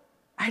don't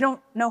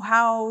know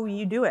how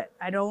you do it.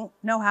 I don't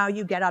know how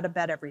you get out of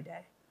bed every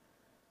day.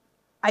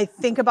 I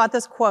think about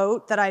this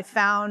quote that I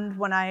found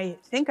when I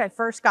think I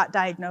first got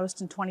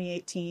diagnosed in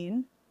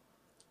 2018.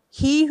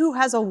 He who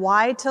has a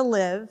why to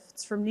live,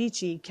 it's from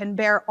Nietzsche, can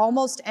bear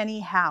almost any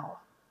how.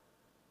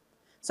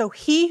 So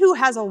he who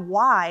has a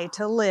why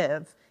to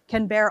live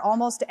can bear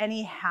almost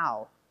any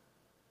how.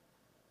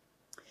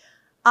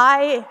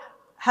 I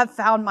have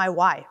found my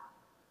why.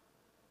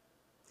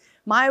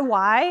 My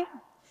why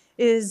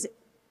is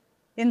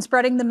in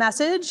spreading the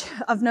message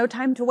of no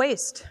time to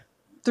waste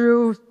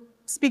through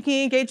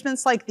speaking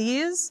engagements like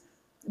these,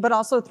 but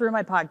also through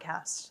my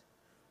podcast.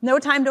 No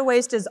Time to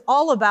Waste is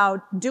all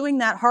about doing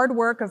that hard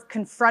work of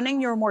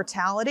confronting your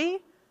mortality,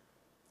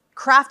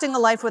 crafting a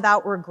life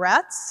without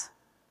regrets,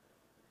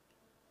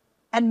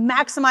 and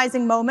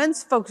maximizing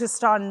moments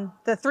focused on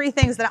the three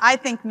things that I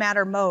think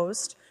matter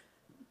most,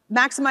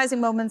 maximizing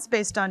moments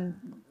based on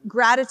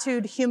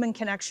gratitude, human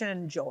connection,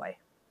 and joy.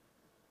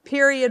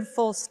 Period,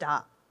 full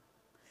stop.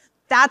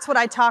 That's what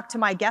I talk to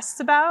my guests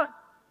about.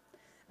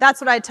 That's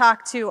what I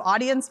talk to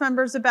audience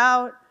members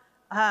about.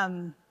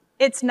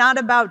 It's not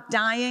about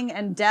dying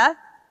and death.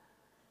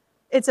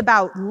 It's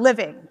about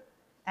living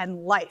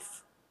and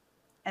life.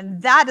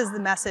 And that is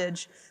the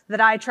message that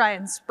I try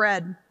and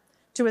spread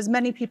to as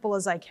many people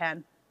as I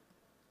can.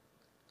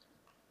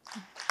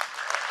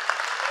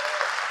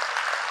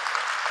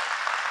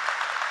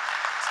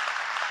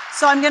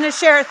 So I'm going to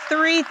share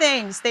three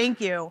things.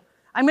 Thank you.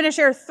 I'm going to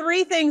share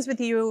three things with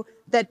you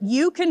that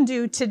you can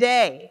do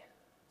today,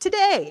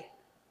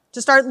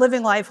 to start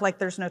living life like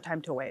there's no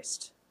time to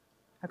waste.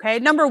 Okay?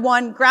 Number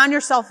one, ground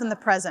yourself in the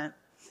present.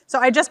 So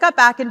I just got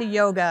back into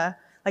yoga,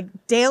 like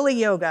daily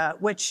yoga,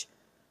 which,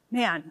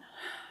 man,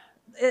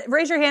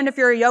 raise your hand if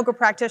you're a yoga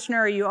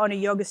practitioner or you own a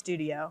yoga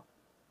studio.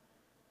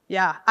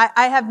 Yeah,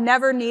 I have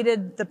never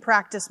needed the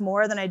practice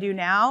more than I do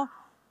now.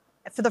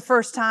 For the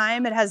first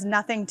time, it has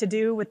nothing to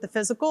do with the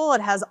physical.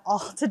 It has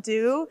all to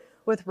do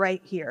with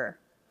right here.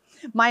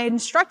 My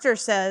instructor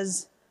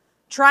says,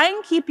 try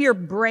and keep your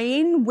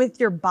brain with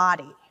your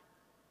body.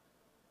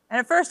 And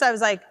at first I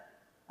was like,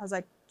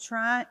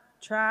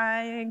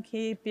 try and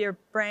keep your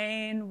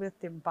brain with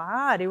your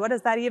body. What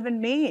does that even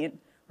mean,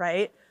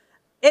 right?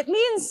 It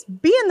means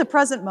be in the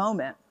present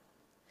moment.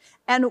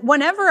 And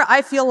whenever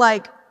I feel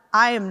like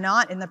I am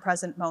not in the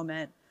present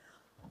moment,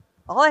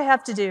 all I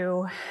have to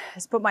do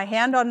is put my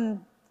hand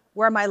on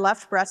where my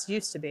left breast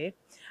used to be,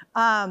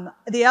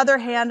 the other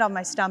hand on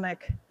my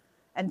stomach,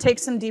 and take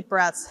some deep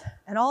breaths,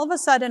 and all of a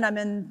sudden I'm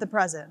in the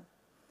present.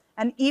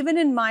 And even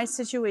in my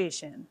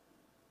situation,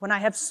 when I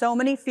have so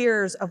many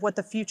fears of what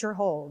the future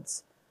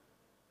holds,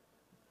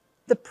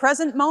 the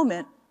present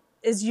moment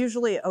is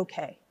usually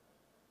okay.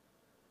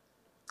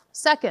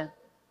 Second,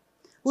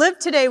 live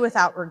today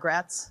without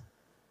regrets.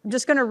 I'm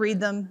just going to read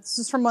them. This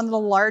is from one of the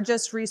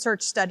largest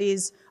research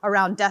studies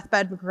around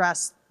deathbed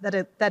regrets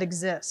that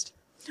exist.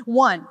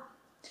 1,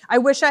 I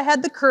wish I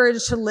had the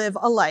courage to live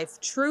a life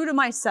true to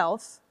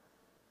myself,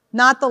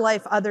 not the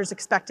life others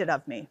expected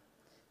of me.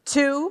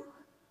 2,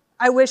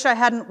 I wish I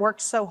hadn't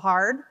worked so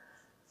hard.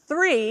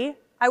 3,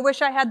 I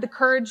wish I had the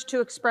courage to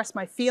express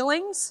my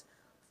feelings.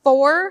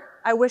 4,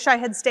 I wish I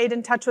had stayed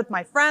in touch with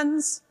my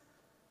friends.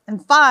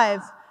 And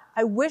 5,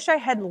 I wish I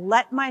had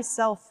let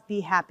myself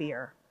be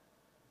happier.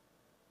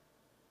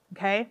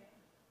 Okay? I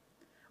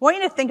want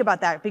you to think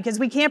about that because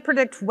we can't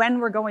predict when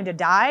we're going to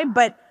die,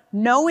 but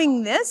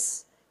knowing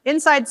this,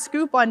 inside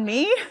scoop on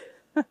me,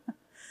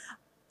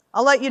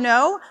 I'll let you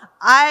know,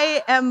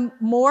 I am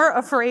more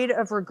afraid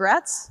of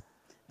regrets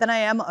than I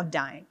am of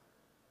dying.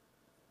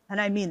 And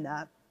I mean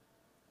that.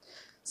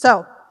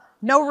 So,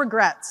 no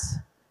regrets.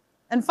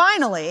 And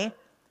finally,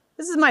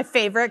 this is my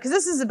favorite because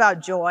this is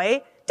about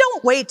joy.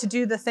 Don't wait to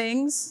do the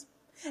things.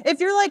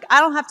 If you're like, I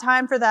don't have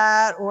time for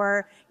that,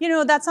 or,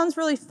 that sounds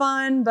really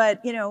fun,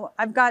 but,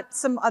 I've got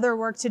some other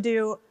work to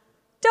do,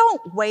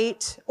 don't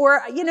wait.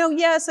 Or,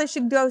 yes, I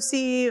should go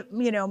see,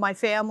 my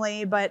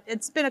family, but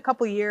it's been a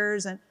couple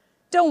years, and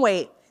don't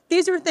wait.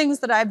 These are things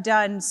that I've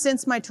done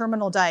since my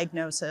terminal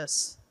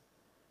diagnosis.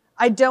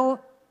 I don't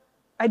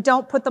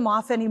put them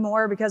off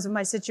anymore because of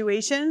my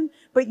situation,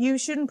 but you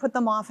shouldn't put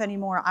them off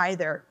anymore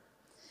either.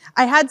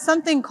 I had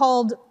something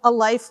called a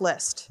life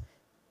list.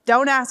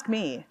 Don't ask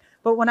me.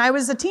 But when I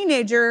was a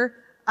teenager,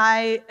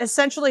 I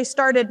essentially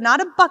started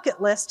not a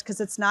bucket list, because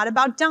it's not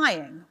about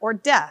dying or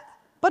death,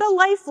 but a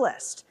life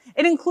list.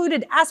 It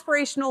included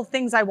aspirational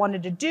things I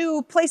wanted to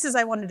do, places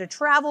I wanted to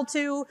travel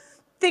to,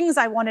 things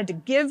I wanted to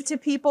give to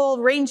people,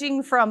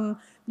 ranging from,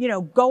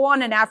 go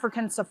on an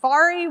African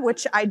safari,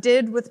 which I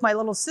did with my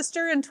little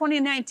sister in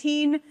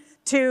 2019,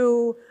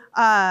 to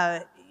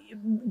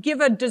give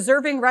a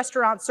deserving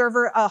restaurant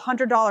server a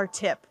 $100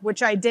 tip,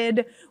 which I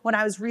did when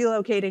I was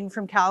relocating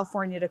from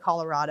California to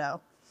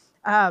Colorado.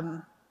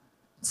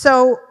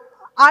 So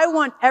I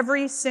want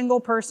every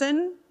single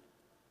person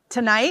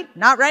tonight,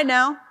 not right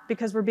now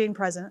because we're being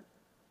present,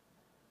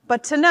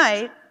 but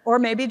tonight, or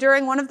maybe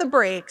during one of the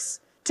breaks,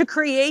 to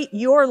create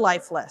your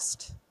life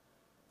list,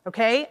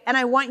 okay? And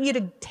I want you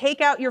to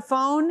take out your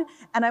phone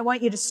and I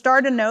want you to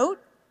start a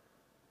note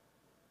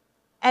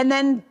and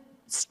then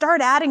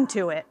start adding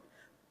to it.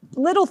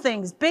 Little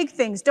things, big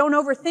things, don't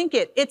overthink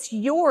it. It's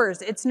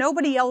yours, it's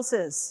nobody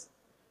else's.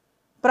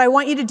 But I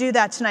want you to do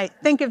that tonight.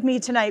 Think of me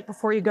tonight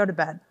before you go to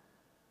bed.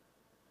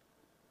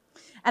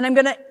 And I'm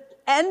gonna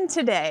end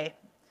today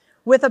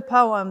with a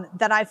poem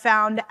that I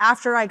found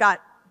after I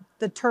got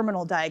the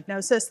terminal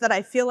diagnosis that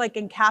I feel like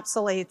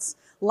encapsulates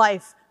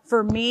life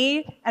for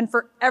me and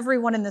for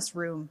everyone in this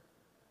room.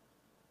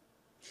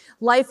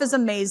 Life is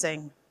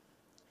amazing,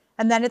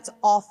 and then it's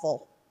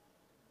awful.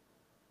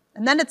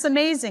 And then it's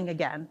amazing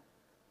again.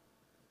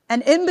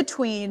 And in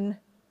between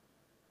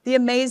the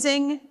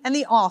amazing and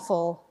the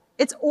awful,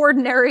 it's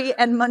ordinary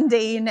and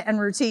mundane and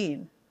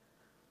routine.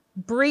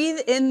 Breathe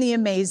in the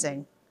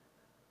amazing,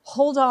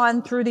 hold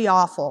on through the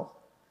awful,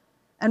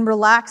 and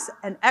relax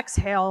and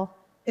exhale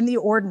in the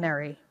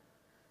ordinary.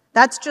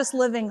 That's just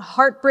living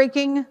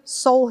heartbreaking,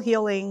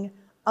 soul-healing,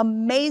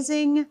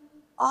 amazing,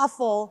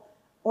 awful,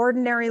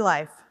 ordinary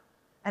life.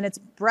 And it's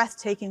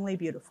breathtakingly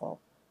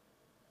beautiful.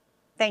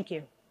 Thank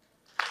you.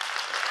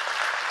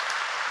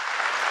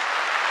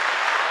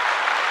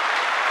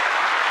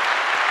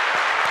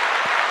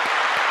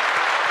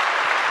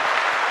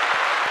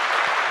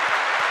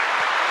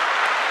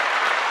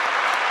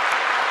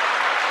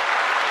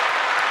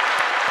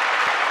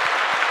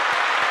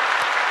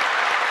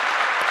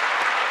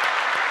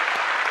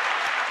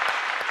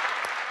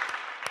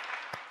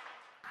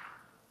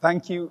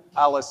 Thank you,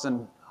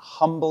 Alison.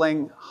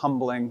 Humbling,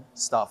 humbling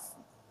stuff.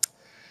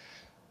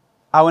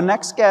 Our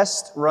next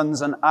guest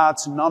runs an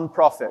arts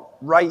nonprofit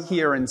right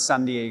here in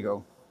San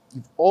Diego.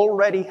 You've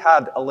already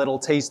had a little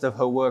taste of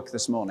her work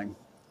this morning.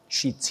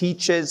 She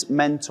teaches,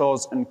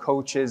 mentors, and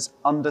coaches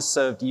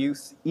underserved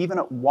youth, even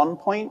at one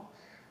point,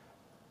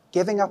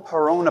 giving up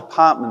her own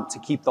apartment to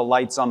keep the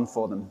lights on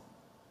for them.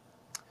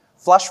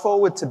 Flash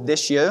forward to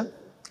this year,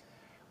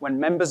 when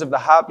members of the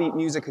Heartbeat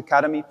Music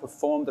Academy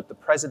performed at the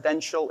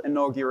presidential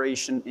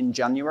inauguration in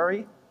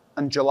January,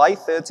 and July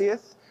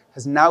 30th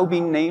has now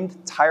been named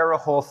Tyra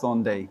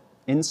Hawthorne Day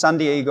in San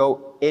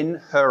Diego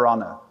in her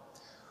honor.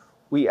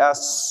 We are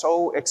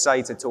so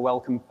excited to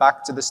welcome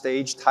back to the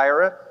stage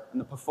Tyra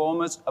and the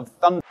performers of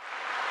Thunder.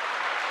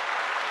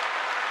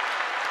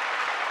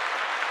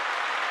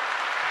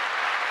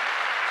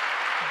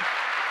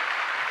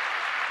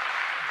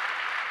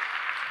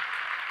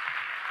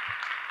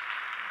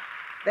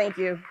 Thank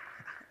you.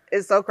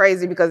 It's so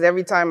crazy because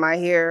every time I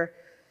hear,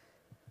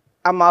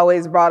 I'm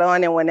always brought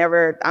on, and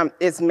whenever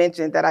it's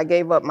mentioned that I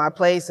gave up my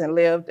place and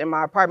lived in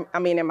my apartment,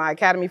 in my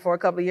academy for a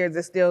couple of years,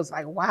 it still is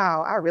like,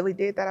 wow, I really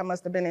did that. I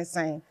must have been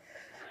insane.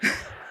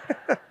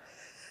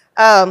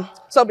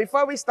 So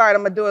before we start,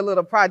 I'm gonna do a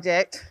little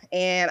project,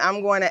 and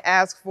I'm going to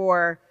ask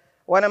for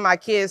one of my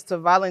kids to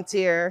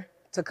volunteer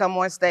to come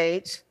on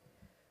stage.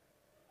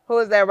 Who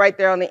is that right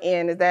there on the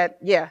end? Is that,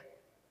 yeah.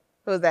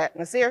 Who is that?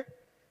 Nasir?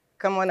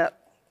 Come on up.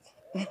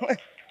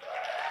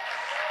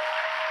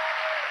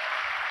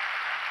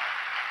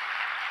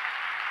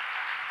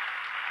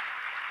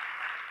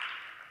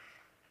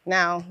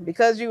 Now,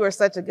 because you are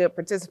such a good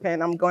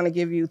participant, I'm going to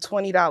give you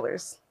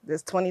 $20,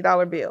 this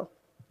 $20 bill.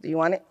 Do you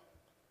want it?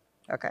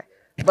 Okay.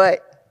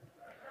 But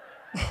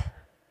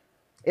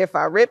if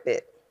I rip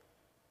it,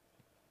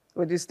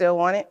 would you still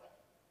want it?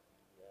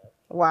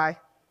 Why?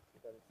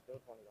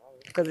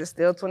 Because it's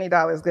still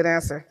 $20. Good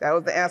answer. That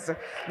was the answer.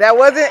 That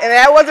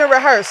wasn't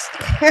rehearsed.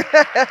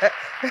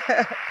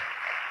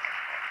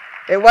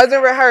 It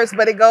wasn't rehearsed,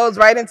 but it goes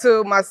right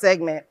into my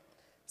segment.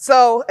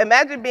 So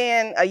imagine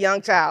being a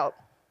young child.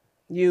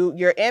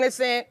 You're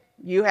innocent.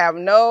 You have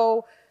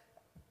no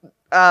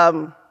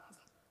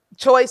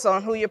choice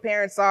on who your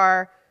parents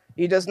are.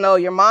 You just know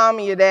your mom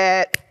and your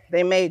dad,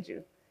 they made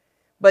you.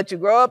 But you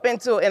grow up in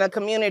a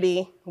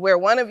community where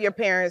one of your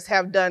parents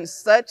have done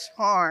such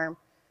harm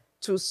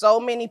to so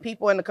many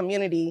people in the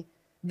community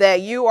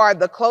that you are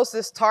the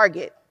closest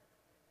target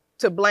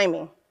to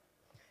blaming.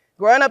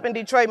 Growing up in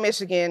Detroit,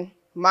 Michigan,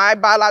 my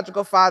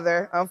biological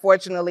father,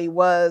 unfortunately,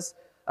 was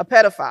a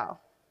pedophile.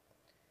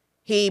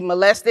 He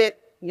molested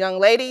young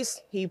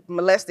ladies, he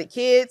molested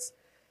kids,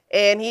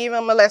 and he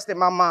even molested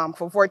my mom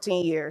for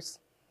 14 years.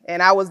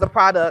 And I was the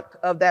product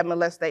of that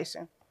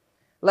molestation.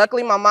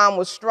 Luckily, my mom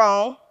was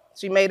strong.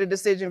 She made a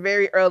decision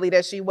very early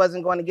that she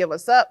wasn't going to give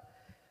us up,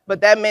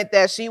 but that meant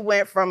that she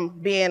went from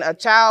being a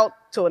child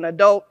to an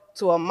adult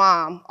to a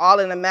mom, all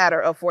in a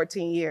matter of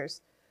 14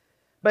 years.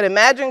 But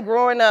imagine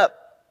growing up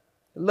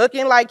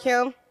looking like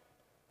him,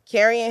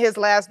 carrying his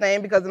last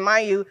name, because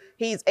mind you,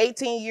 he's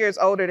 18 years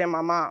older than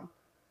my mom.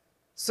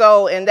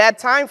 So in that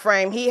time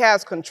frame, he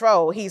has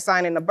control. He's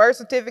signing the birth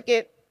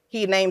certificate.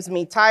 He names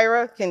me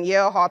Tyra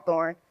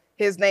Hawthorne.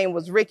 His name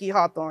was Ricky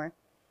Hawthorne.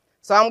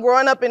 So I'm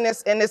growing up in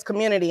this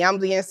community. I'm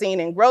being seen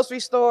in grocery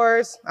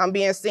stores. I'm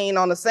being seen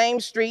on the same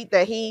street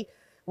that he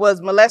was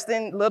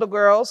molesting little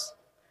girls.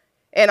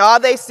 And all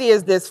they see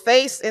is this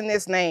face and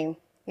this name.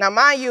 Now,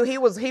 mind you, he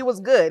was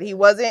good. It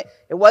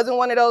wasn't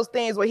one of those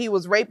things where he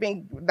was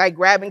raping, like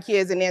grabbing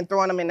kids and then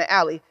throwing them in the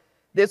alley.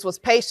 This was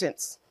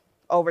patience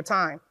over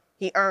time.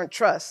 He earned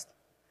trust.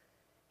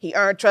 He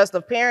earned trust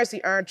of parents.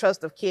 He earned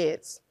trust of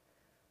kids.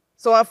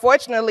 So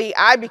unfortunately,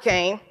 I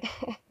became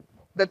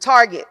the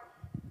target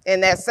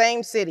in that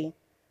same city.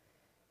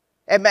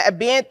 At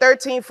being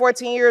 13,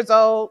 14 years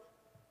old,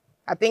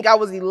 I think I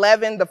was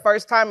 11 the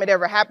first time it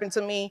ever happened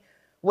to me,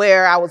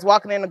 where I was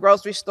walking in the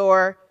grocery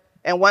store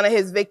and one of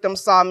his victims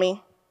saw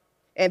me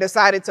and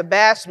decided to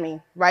bash me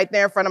right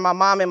there in front of my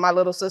mom and my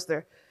little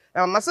sister.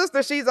 Now, my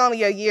sister, she's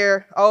only a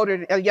year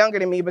younger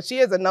than me, but she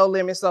is a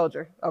no-limit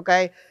soldier,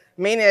 okay?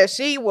 Meaning that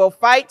she will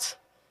fight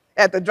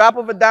at the drop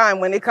of a dime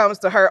when it comes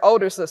to her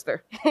older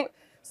sister.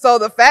 So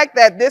the fact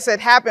that this had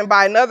happened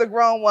by another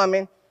grown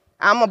woman,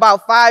 I'm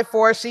about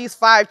 5'4", she's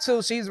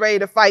 5'2", she's ready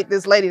to fight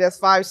this lady that's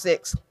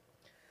 5'6".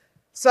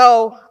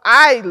 So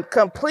I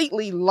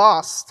completely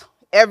lost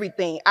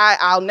everything.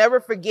 I'll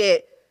never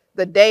forget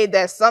the day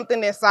that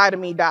something inside of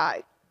me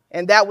died,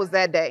 and that was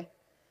that day.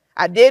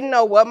 I didn't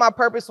know what my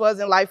purpose was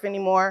in life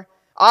anymore.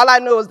 All I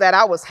knew was that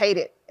I was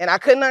hated, and I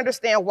couldn't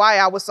understand why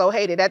I was so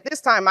hated. At this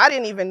time, I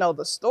didn't even know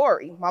the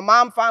story. My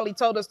mom finally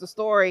told us the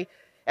story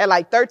at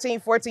like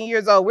 13, 14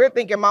 years old. We're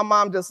thinking my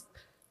mom just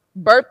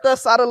birthed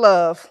us out of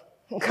love.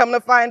 And come to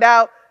find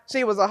out,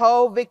 she was a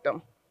whole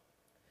victim.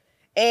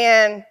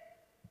 And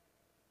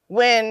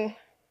when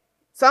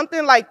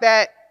something like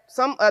that,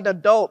 an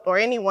adult or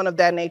anyone of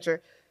that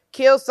nature,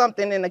 kills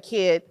something in a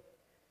kid,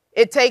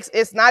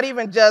 it's not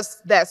even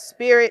just that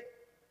spirit,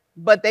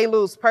 but they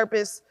lose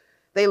purpose,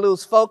 they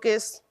lose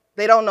focus,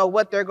 they don't know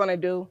what they're gonna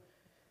do.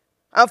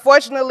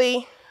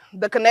 Unfortunately,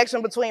 the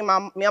connection between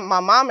my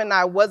mom and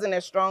I wasn't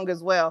as strong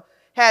as well.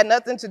 Had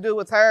nothing to do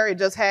with her, it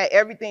just had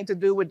everything to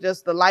do with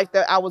just the life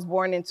that I was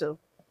born into.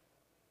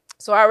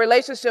 So our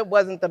relationship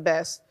wasn't the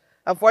best.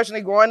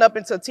 Unfortunately, growing up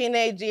into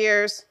teenage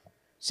years,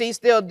 she's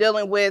still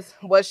dealing with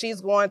what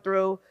she's going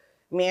through.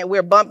 Man,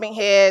 we're bumping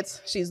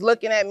heads. She's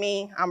looking at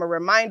me. I'm a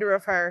reminder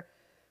of her.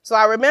 So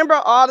I remember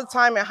all the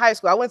time in high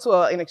school. I went to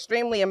an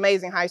extremely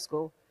amazing high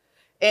school.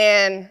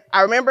 And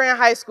I remember in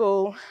high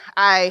school,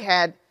 I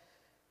had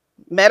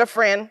met a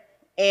friend,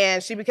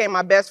 and she became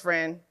my best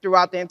friend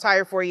throughout the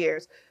entire 4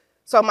 years.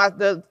 So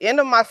the end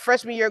of my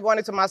freshman year going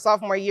into my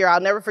sophomore year, I'll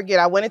never forget,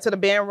 I went into the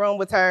band room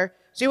with her.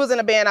 She was in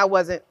a band, I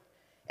wasn't.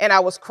 And I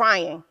was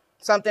crying,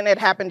 something that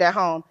happened at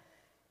home.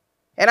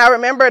 And I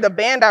remember the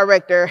band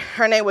director,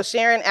 her name was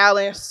Sharon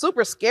Allen,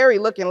 super scary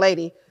looking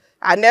lady.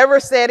 I never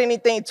said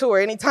anything to her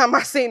anytime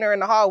I seen her in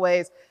the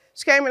hallways.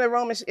 She came in the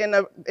room, in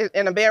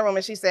the band room,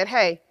 and she said,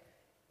 hey,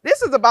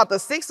 this is about the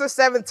 6th or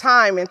 7th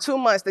time in 2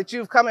 months that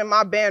you've come in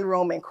my band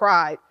room and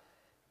cried.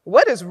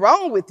 What is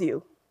wrong with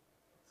you?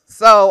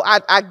 So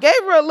I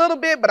gave her a little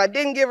bit, but I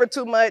didn't give her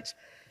too much.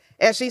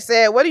 And she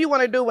said, what do you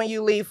want to do when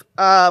you leave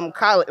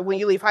college, when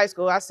you leave high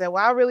school? I said,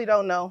 well, I really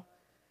don't know.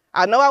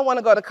 I know I want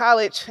to go to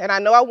college, and I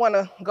know I want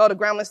to go to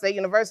Grambling State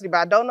University, but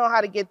I don't know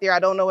how to get there. I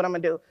don't know what I'm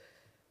going to do.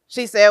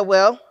 She said,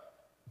 well,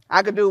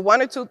 I could do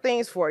 1 or 2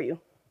 things for you.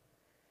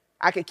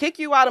 I could kick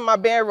you out of my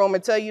band room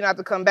and tell you not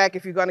to come back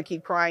if you're going to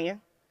keep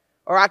crying,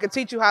 or I could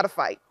teach you how to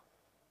fight.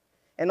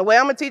 And the way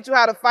I'm going to teach you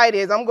how to fight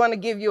is I'm going to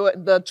give you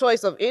the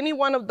choice of any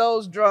one of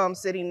those drums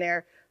sitting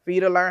there for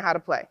you to learn how to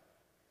play.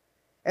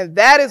 And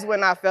that is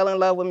when I fell in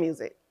love with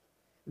music.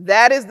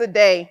 That is the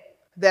day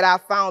that I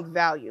found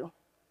value.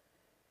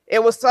 I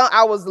was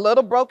a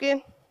little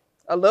broken,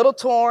 a little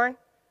torn,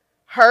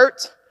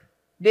 hurt,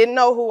 didn't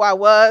know who I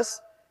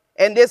was.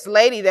 And this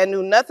lady that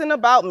knew nothing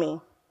about me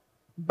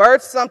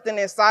birthed something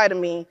inside of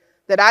me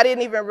that I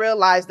didn't even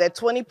realize that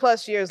 20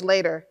 plus years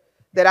later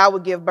that I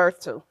would give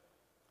birth to.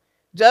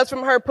 Just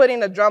from her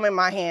putting a drum in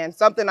my hand,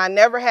 something I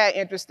never had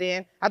interest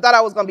in. I thought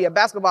I was going to be a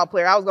basketball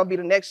player. I was going to be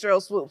the next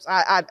Cheryl Swoops.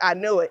 I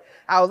knew it.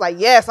 I was like,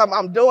 yes,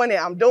 I'm doing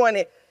it. I'm doing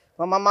it.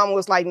 But my mom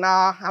was like,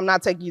 nah, I'm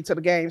not taking you to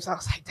the games. So I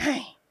was like,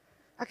 dang,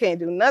 I can't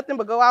do nothing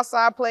but go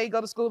outside, play, go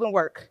to school, and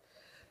work.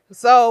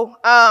 So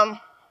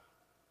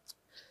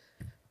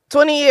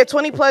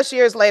 20 plus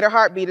years later,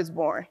 Heartbeat is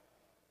born.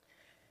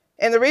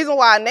 And the reason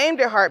why I named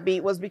it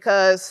Heartbeat was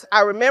because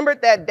I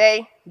remembered that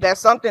day that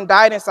something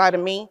died inside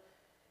of me.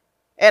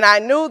 And I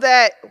knew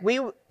that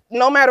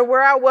no matter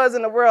where I was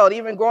in the world,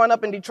 even growing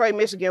up in Detroit,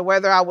 Michigan,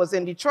 whether I was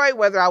in Detroit,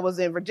 whether I was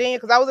in Virginia,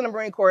 because I was in the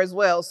Marine Corps as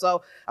well.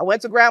 So I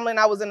went to Grambling,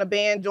 I was in a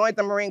band, joined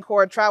the Marine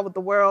Corps, traveled the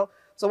world.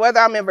 So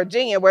whether I'm in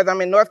Virginia, whether I'm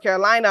in North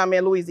Carolina, I'm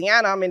in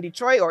Louisiana, I'm in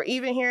Detroit, or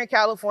even here in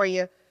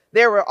California,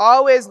 there were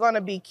always going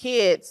to be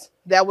kids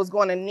that was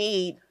going to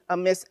need a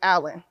Miss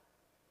Allen.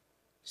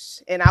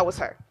 And I was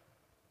her.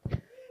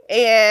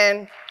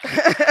 And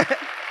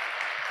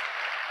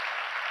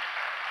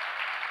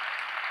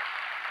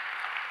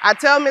I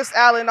tell Miss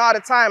Allen all the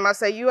time, I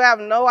say, you have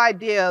no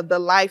idea the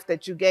life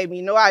that you gave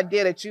me, no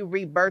idea that you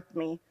rebirthed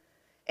me.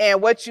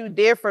 And what you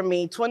did for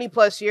me 20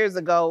 plus years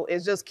ago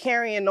is just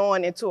carrying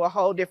on into a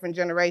whole different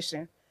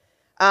generation.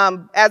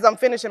 As I'm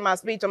finishing my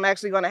speech, I'm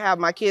actually going to have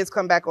my kids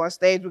come back on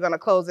stage. We're going to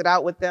close it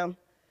out with them.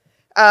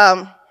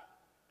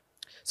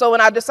 So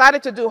when I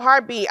decided to do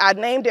Heartbeat, I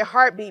named it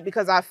Heartbeat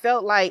because I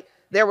felt like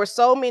there were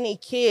so many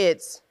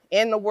kids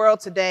in the world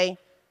today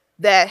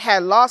that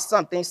had lost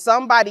something.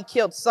 Somebody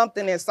killed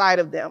something inside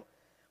of them.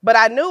 But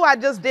I knew I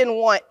just didn't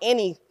want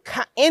any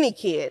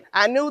kid.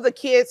 I knew the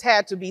kids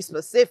had to be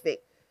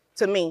specific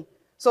to me.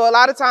 So a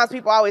lot of times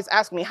people always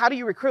ask me, how do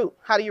you recruit?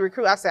 How do you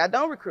recruit? I say, I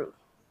don't recruit.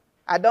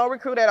 I don't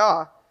recruit at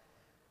all.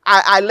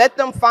 I let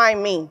them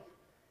find me,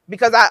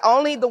 because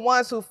only the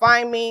ones who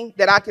find me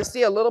that I can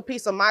see a little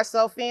piece of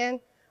myself in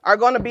are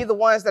going to be the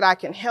ones that I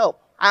can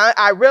help.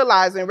 I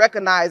realize and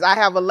recognize I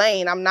have a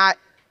lane. I'm not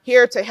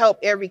here to help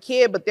every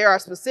kid, but there are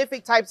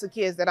specific types of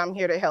kids that I'm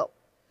here to help.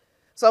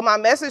 So my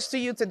message to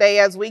you today,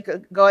 as we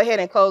could go ahead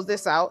and close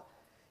this out,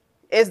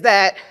 is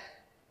that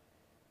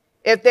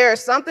if there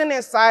is something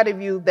inside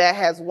of you that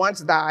has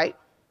once died,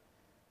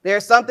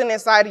 there's something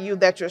inside of you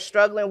that you're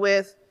struggling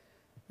with,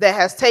 that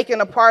has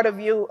taken a part of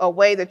you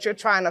away that you're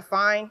trying to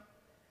find,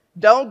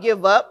 don't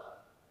give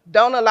up.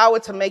 Don't allow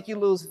it to make you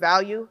lose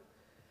value.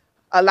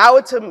 Allow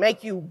it to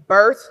make you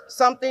birth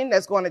something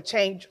that's going to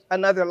change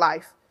another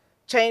life,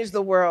 change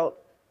the world,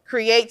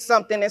 create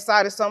something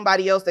inside of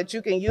somebody else that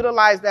you can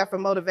utilize that for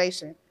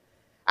motivation.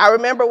 I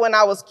remember when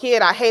I was a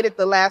kid, I hated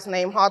the last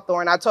name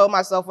Hawthorne. I told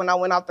myself when I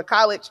went off to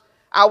college,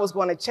 I was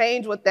going to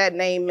change what that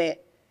name meant.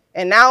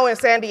 And now in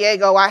San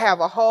Diego, I have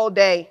a whole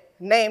day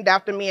named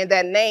after me, and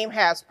that name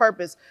has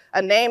purpose.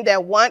 A name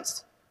that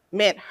once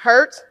meant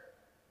hurt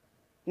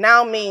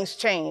now means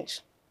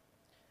change.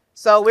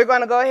 So we're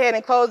going to go ahead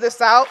and close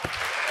this out.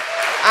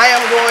 I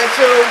am going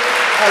to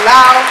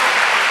allow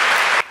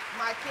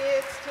my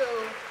kids to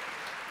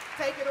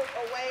take it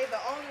away the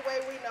only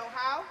way we know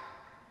how,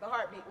 the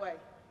Heartbeat way.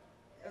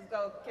 Let's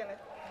go, Kenneth.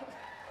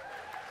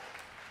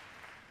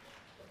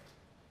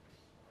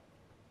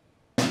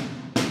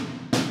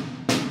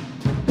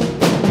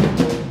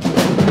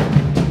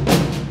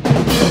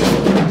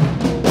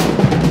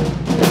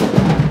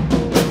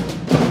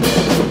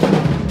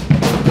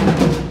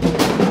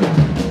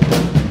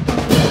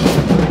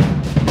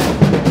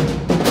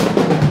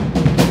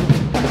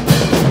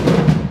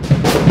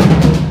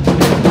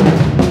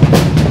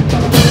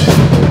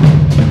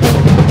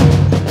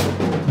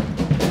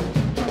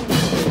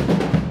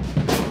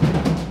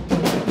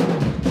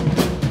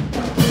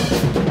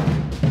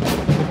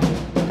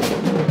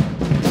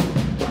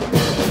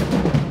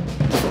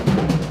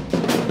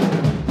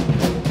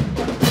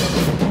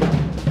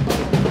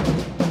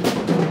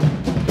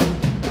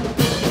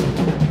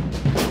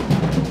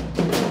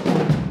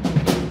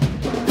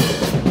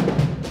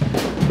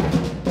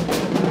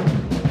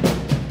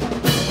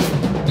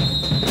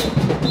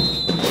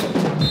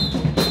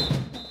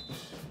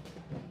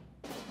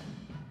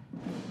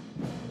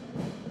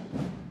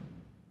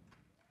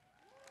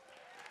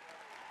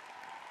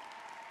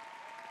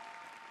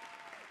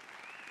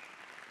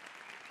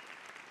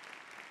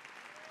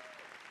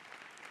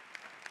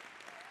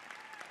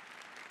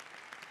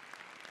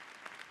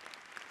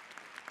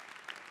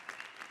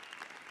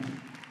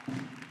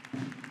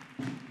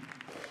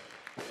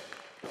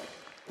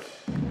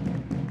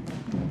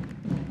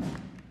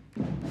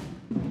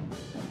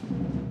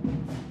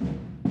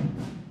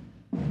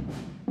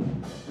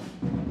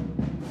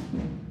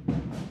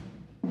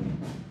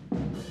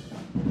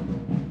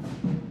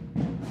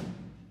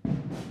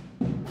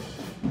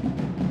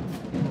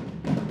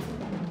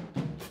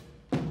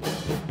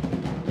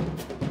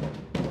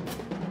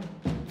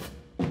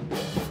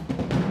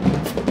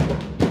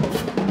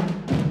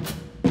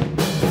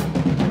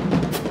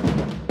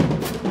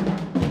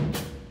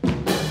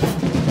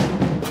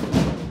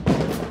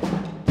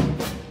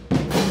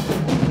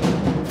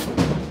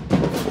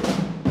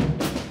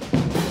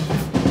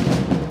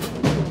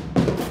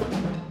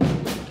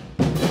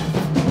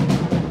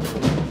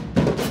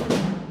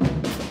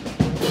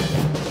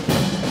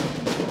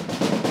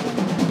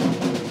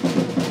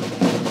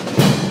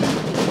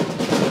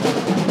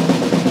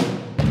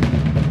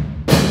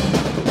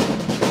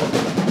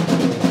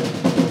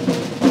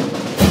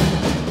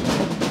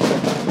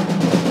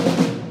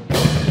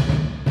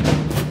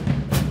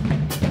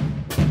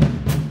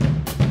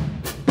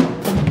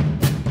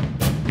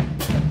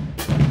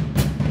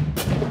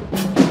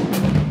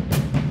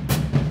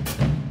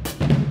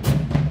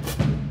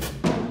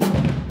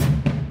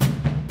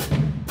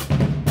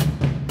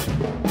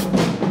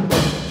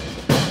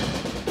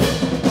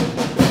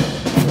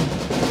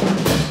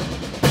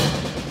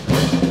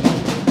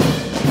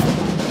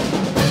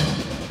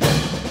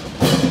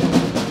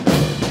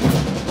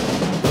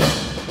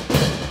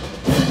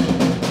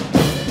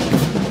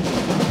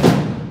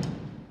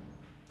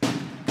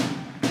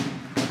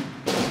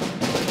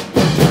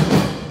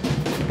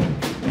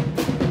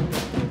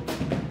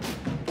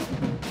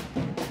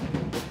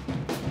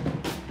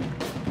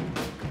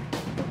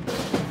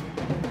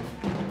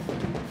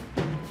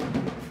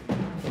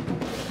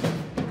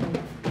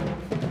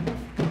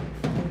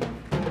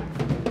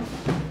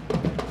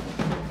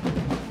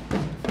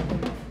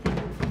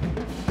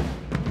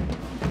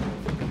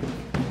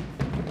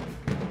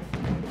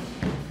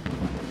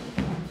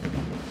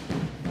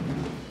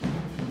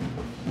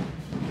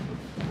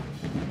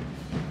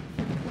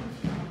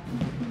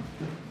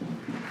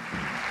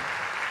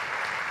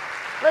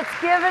 Let's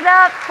give it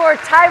up for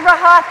Tyra,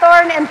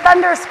 Hawthorne, and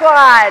Thunder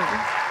Squad.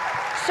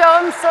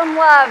 Show them some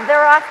love.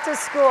 They're off to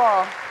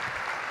school.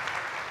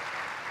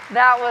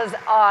 That was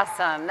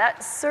awesome.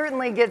 That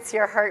certainly gets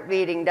your heart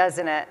beating,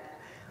 doesn't it?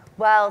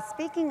 Well,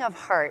 speaking of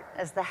heart,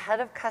 as the head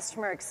of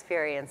customer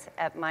experience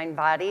at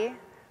Mindbody,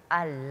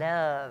 I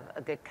love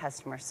a good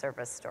customer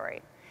service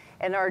story.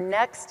 And our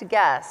next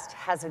guest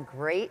has a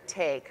great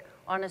take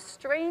on a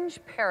strange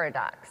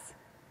paradox,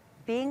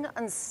 being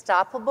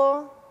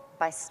unstoppable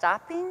by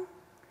stopping.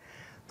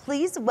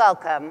 Please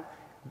welcome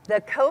the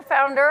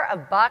co-founder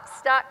of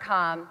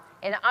Box.com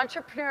and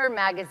Entrepreneur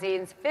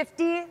Magazine's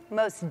 50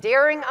 Most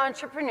Daring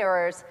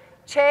Entrepreneurs,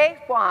 Chieh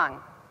Huang.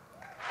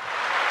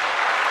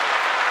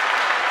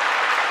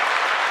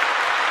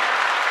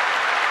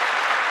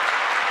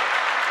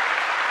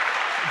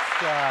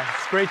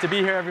 It's great to be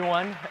here,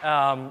 everyone.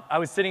 I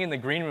was sitting in the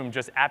green room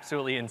just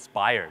absolutely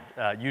inspired.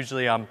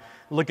 Usually I'm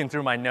looking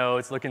through my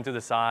notes, looking through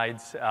the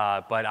sides,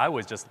 but I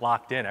was just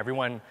locked in.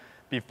 Everyone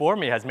before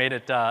me has made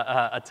it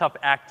a tough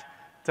act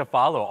to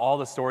follow. All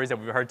the stories that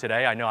we've heard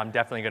today, I know I'm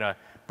definitely going to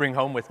bring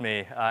home with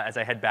me as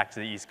I head back to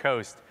the East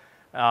Coast.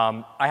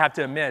 I have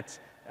to admit,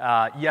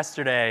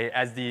 yesterday,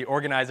 as the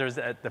organizers,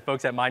 the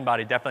folks at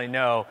Mindbody definitely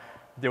know,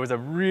 there was a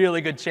really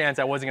good chance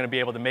I wasn't going to be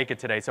able to make it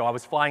today. So I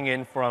was flying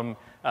in from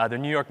the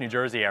New York, New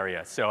Jersey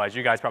area. So as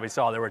you guys probably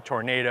saw, there were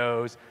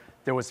tornadoes,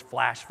 there was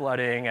flash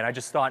flooding, and I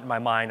just thought in my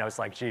mind, I was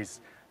like,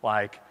 geez,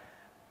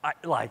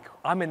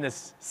 I'm in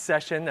this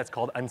session that's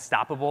called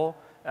Unstoppable,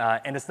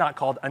 and it's not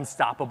called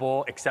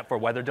Unstoppable except for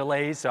weather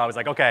delays. So I was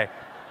like, okay,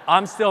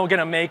 I'm still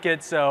gonna make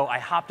it. So I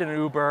hopped in an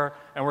Uber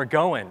and we're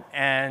going.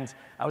 And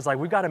I was like,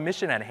 we got a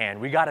mission at hand.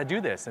 We gotta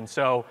do this. And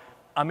so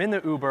I'm in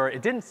the Uber.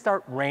 It didn't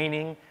start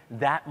raining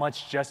that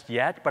much just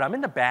yet, but I'm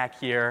in the back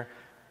here.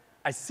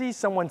 I see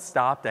someone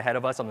stopped ahead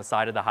of us on the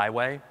side of the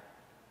highway.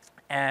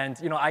 And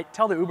I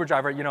tell the Uber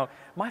driver,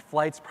 my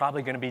flight's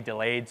probably gonna be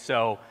delayed.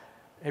 So,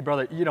 hey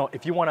brother,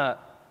 if you wanna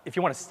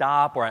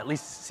stop or at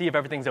least see if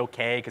everything's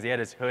okay, because he had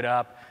his hood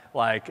up,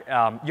 I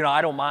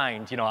don't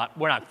mind.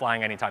 We're not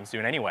flying anytime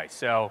soon anyway.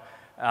 So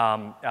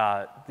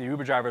the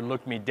Uber driver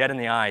looked me dead in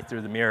the eye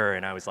through the mirror,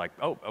 and I was like,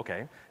 oh,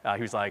 okay.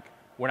 He was like,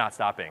 we're not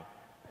stopping.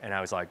 And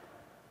I was like,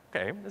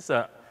 okay, this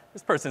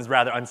person's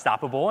rather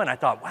unstoppable. And I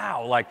thought,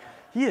 wow,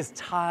 he is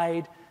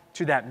tied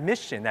to that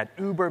mission, that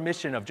Uber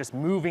mission of just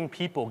moving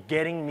people,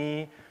 getting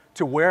me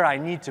to where I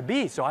need to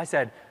be. So I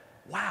said,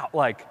 wow,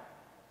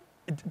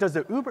 does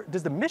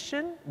the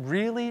mission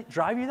really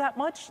drive you that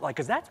much?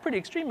 Because that's pretty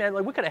extreme, man.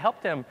 We could have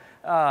helped him.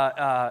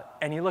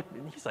 And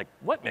he's like,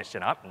 what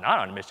mission? I'm not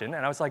on a mission.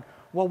 And I was like,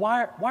 well,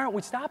 why aren't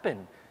we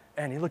stopping?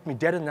 And he looked me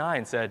dead in the eye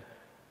and said,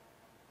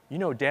 you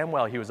know damn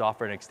well he was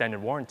offered an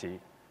extended warranty.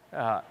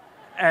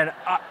 And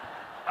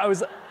I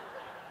was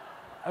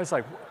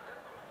like,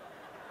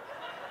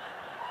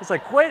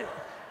 wait,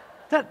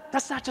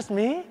 that's not just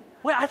me?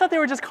 Wait, I thought they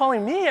were just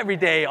calling me every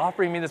day,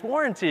 offering me this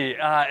warranty.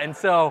 And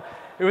so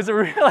it was a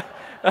real,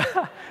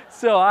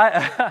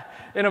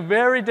 in a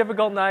very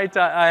difficult night,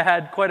 I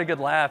had quite a good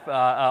laugh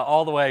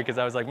all the way, because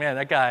I was like, man,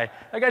 that guy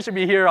should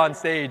be here on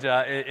stage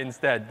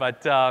instead.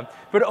 But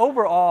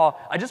overall,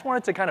 I just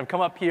wanted to kind of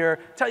come up here,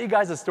 tell you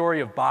guys the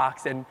story of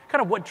Box and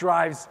kind of what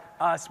drives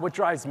us, what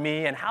drives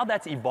me, and how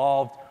that's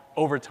evolved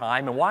over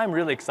time, and why I'm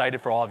really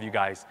excited for all of you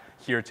guys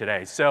here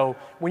today. So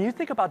when you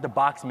think about the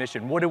Box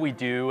mission, what do we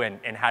do and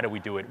how do we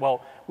do it?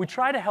 Well, we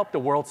try to help the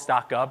world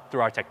stock up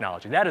through our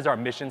technology. That is our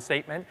mission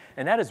statement,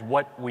 and that is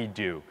what we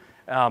do.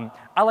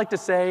 I like to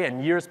say,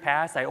 in years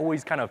past, I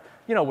always kind of,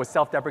 was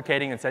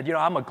self-deprecating and said,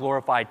 I'm a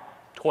glorified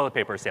toilet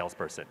paper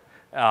salesperson.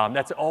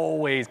 That's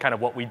always kind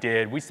of what we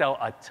did. We sell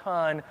a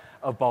ton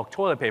of bulk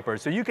toilet paper.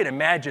 So you can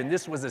imagine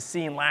this was a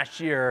scene last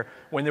year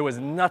when there was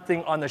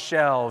nothing on the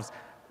shelves.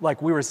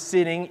 We were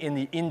sitting in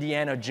the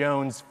Indiana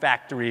Jones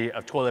factory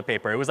of toilet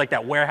paper. It was like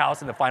that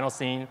warehouse in the final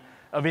scene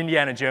of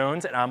Indiana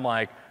Jones. And I'm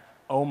like,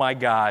 oh my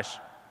gosh,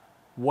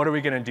 what are we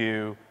gonna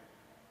do?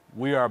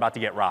 We are about to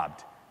get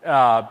robbed.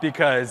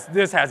 Because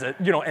this has and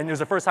it was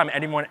the first time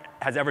anyone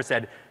has ever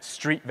said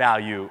street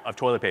value of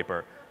toilet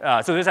paper.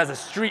 So this has a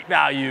street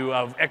value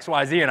of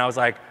XYZ. And I was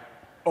like,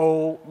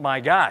 oh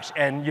my gosh.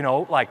 And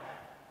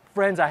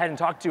friends I hadn't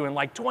talked to in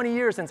 20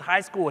 years since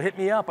high school hit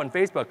me up on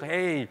Facebook.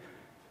 Hey,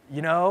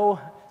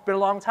 it's been a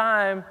long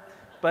time,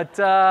 but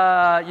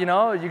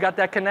you got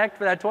that connect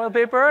for that toilet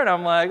paper? And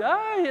I'm like,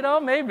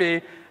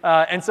 maybe.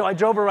 And so I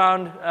drove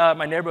around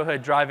my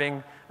neighborhood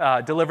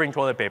delivering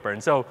toilet paper.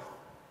 And so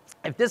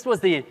if this was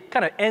the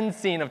kind of end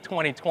scene of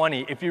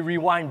 2020, if you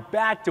rewind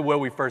back to where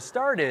we first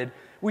started,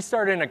 we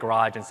started in a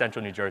garage in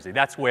central New Jersey.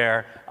 That's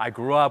where I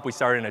grew up. We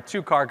started in a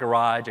 2-car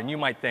garage, and you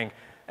might think,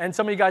 and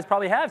some of you guys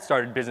probably have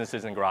started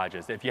businesses in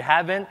garages. If you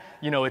haven't,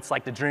 it's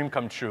like the dream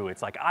come true.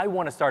 It's like, I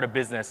want to start a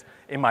business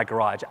in my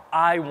garage.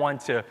 I want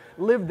to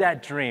live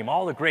that dream.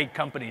 All the great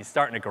companies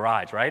start in a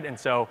garage, right? And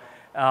so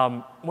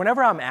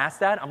whenever I'm asked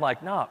that, I'm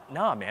like, no,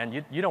 man,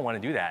 you don't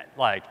want to do that.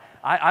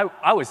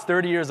 I was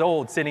 30 years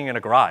old sitting in a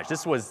garage.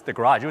 This was the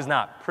garage. It was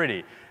not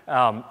pretty.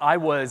 I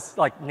was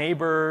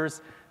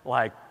neighbors,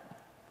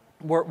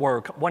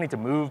 were wanting to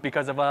move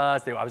because of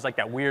us. I was like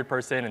that weird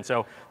person, and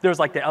so there was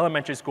like the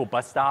elementary school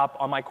bus stop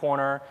on my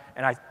corner,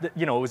 and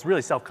it was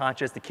really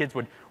self-conscious. The kids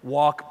would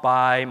walk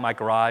by my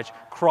garage,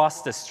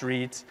 cross the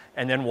street,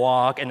 and then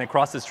walk, and then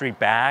cross the street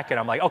back, and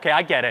I'm like, okay,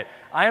 I get it.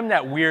 I am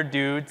that weird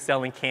dude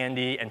selling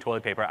candy and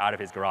toilet paper out of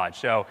his garage.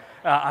 So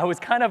I was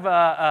kind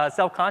of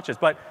self-conscious,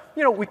 but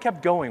we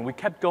kept going. We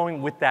kept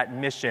going with that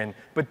mission,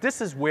 but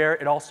this is where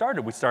it all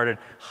started. We started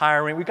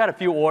hiring. We got a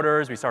few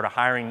orders. We started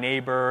hiring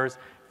neighbors,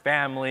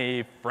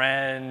 family,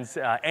 friends,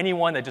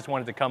 anyone that just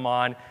wanted to come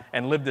on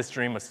and live this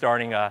dream of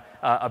starting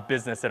a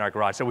business in our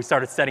garage. So we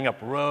started setting up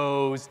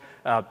rows.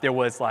 There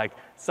was like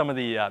some of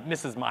the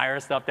Mrs. Meyer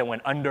stuff that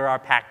went under our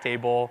pack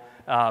table,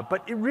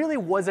 but it really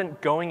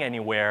wasn't going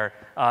anywhere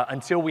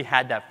until we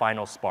had that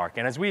final spark.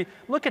 And as we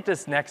look at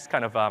this next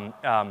kind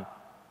of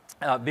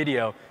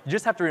video, you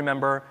just have to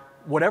remember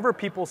whatever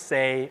people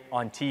say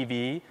on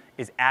TV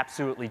is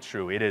absolutely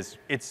true.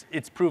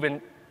 It's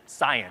proven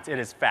science, it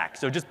is fact.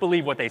 So just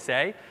believe what they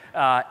say.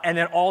 And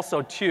then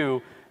also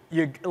too,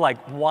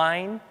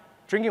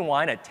 drinking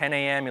wine at 10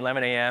 a.m.,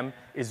 11 a.m.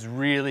 is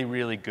really,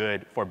 really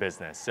good for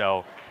business.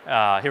 So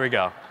here we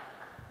go.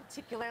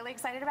 Particularly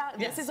excited about.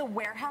 Yes. This is a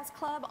warehouse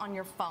club on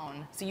your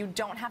phone, so you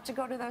don't have to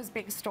go to those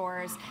big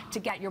stores to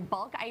get your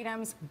bulk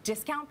items,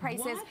 discount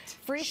prices,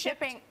 free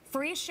shipping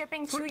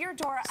to your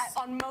door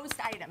on most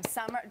items.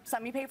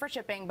 Some you pay for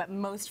shipping, but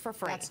most for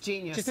free. That's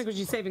genius. Just because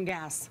you're saving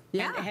gas,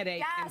 and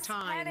headache, and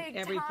time, headache,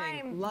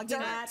 everything. time, Love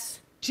that.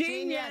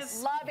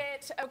 Genius. Love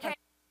it. Okay.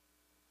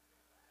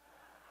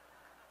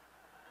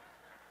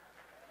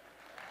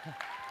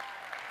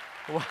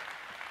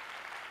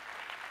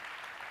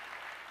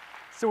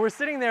 So we're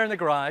sitting there in the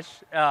garage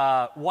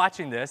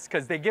watching this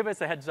because they give us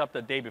a heads up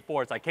the day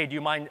before. It's like, hey, do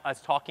you mind us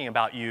talking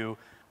about you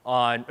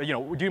on,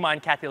 do you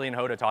mind Kathy Lee and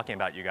Hoda talking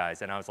about you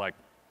guys? And I was like,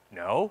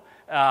 no.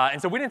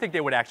 And so we didn't think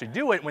they would actually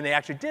do it. When they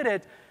actually did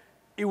it,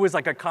 it was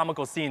like a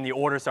comical scene. The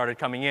order started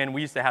coming in.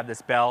 We used to have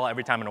this bell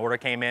every time an order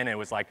came in. And it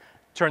was like,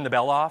 turn the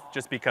bell off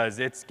just because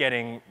it's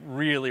getting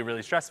really,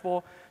 really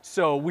stressful.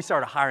 So we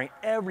started hiring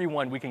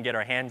everyone we can get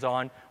our hands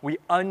on. We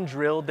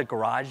undrilled the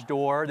garage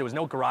door. There was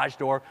no garage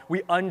door.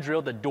 We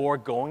undrilled the door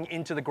going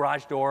into the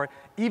garage door.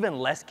 Even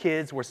less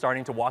kids were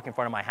starting to walk in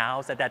front of my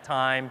house at that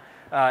time.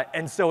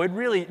 And so it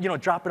really,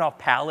 dropping off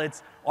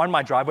pallets on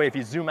my driveway. If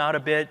you zoom out a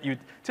bit,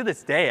 to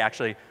this day,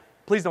 actually,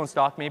 please don't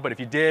stalk me, but if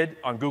you did,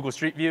 on Google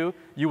Street View,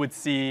 you would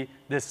see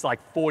this like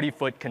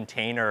 40-foot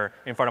container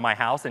in front of my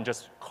house and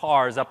just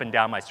cars up and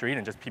down my street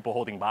and just people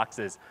holding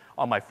boxes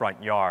on my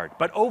front yard.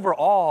 But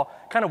overall,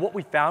 kind of what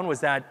we found was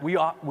that we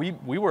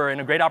were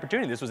in a great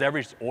opportunity. This was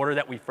every order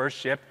that we first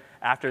shipped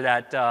after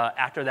that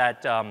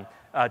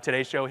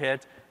Today Show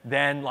hit,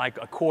 then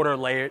like a quarter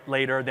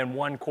later, then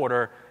 1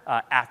 quarter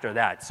after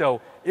that.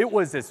 So it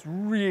was this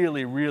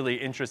really, really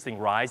interesting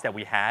rise that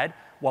we had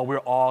while we're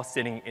all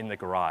sitting in the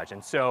garage.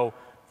 And so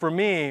for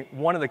me,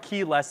 one of the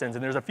key lessons,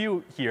 and there's a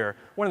few here,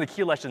 one of the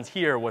key lessons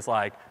here was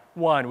like,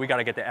 one, we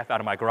gotta get the F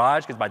out of my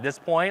garage, because by this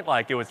point,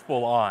 like it was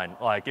full on,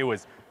 like it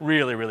was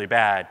really, really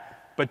bad.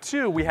 But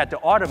two, we had to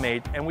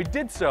automate, and we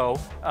did so,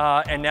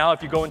 and now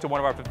if you go into one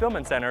of our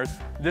fulfillment centers,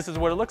 this is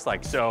what it looks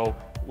like. So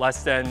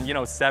less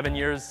than 7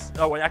 years,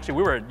 actually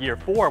we were at year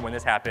 4 when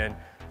this happened,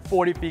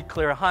 40 feet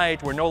clear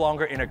height. We're no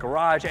longer in a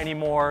garage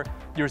anymore.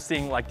 You're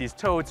seeing like these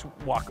totes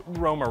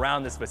roam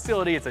around this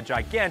facility. It's a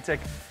gigantic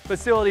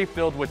facility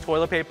filled with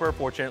toilet paper,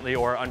 fortunately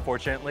or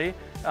unfortunately.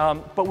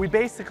 But we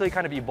basically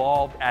kind of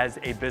evolved as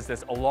a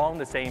business along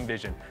the same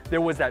vision.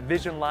 There was that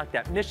vision lock,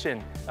 that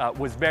mission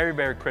was very,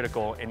 very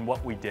critical in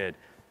what we did.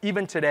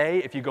 Even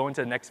today, if you go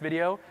into the next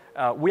video,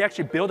 we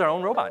actually build our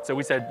own robots. So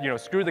we said,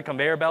 screw the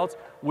conveyor belts,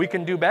 we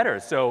can do better.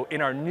 So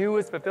in our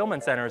newest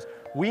fulfillment centers,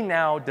 we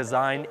now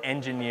design,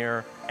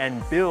 engineer,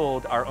 and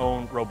build our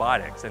own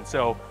robotics. And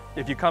so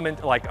if you come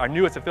into like our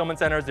newest fulfillment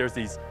centers, there's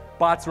these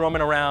bots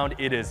roaming around.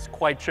 It is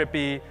quite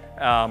trippy.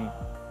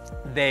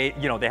 They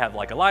have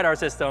like a LiDAR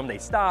system, they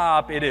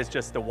stop. It is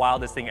just the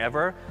wildest thing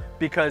ever.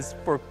 Because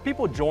for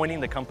people joining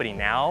the company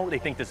now, they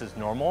think this is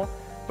normal.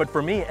 But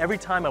for me, every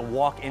time I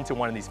walk into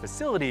one of these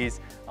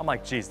facilities, I'm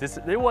like, geez,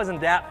 it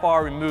wasn't that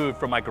far removed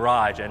from my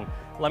garage. And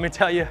let me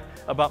tell you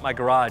about my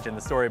garage and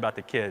the story about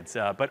the kids.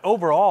 But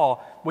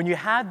overall, when you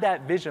have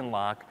that vision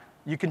lock,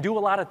 you can do a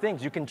lot of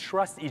things. You can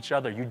trust each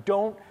other. You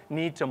don't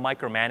need to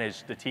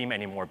micromanage the team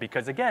anymore.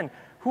 Because again,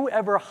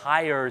 whoever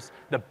hires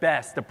the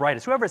best, the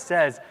brightest, whoever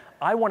says,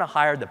 I want to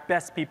hire the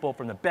best people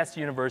from the best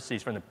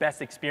universities, from the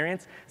best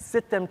experience,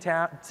 sit them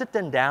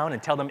down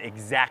and tell them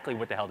exactly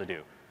what the hell to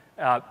do.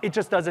 It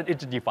just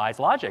defies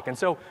logic. And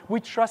so we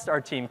trust our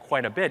team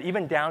quite a bit,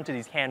 even down to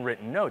these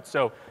handwritten notes.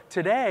 So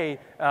today,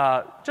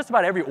 just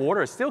about every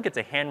order still gets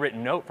a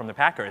handwritten note from the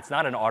packer. It's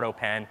not an auto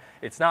pen,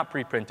 it's not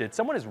pre-printed,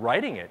 someone is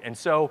writing it. And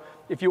so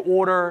if you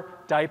order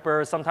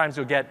diapers, sometimes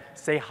you'll get,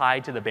 say hi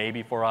to the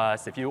baby for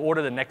us. If you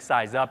order the next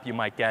size up, you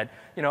might get,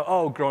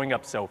 oh, growing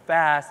up so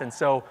fast. And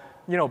so,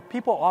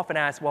 people often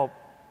ask, well,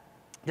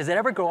 does it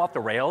ever go off the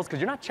rails?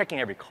 Because you're not checking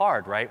every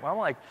card, right? Well, I'm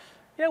like,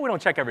 yeah, we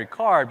don't check every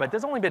card, but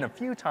there's only been a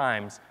few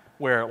times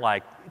where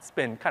like it's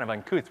been kind of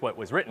uncouth what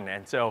was written.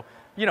 And so,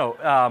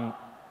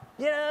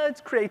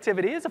 it's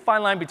creativity. It's a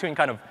fine line between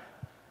kind of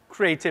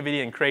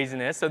creativity and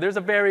craziness. So there's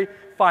a very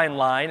fine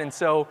line. And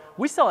so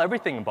we sell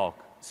everything in bulk.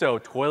 So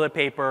toilet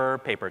paper,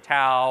 paper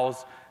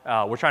towels.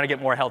 We're trying to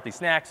get more healthy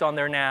snacks on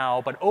there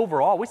now. But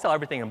overall, we sell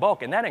everything in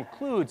bulk. And that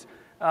includes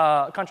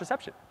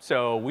contraception.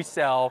 So we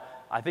sell,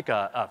 I think,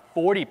 a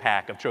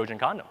 40-pack of Trojan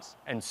condoms.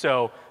 And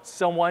so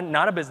someone,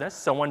 not a business,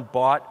 someone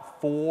bought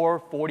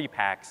 4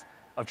 40-packs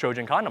of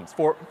Trojan condoms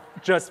for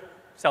just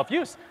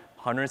self-use,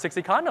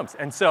 160 condoms.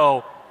 And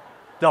so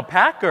the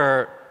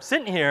packer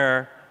sitting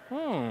here,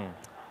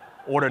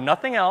 order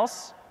nothing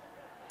else.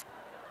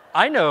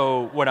 I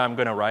know what I'm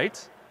going to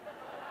write.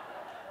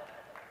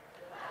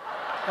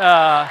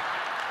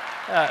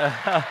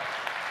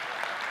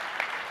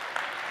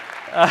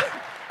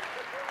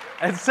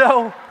 And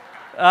so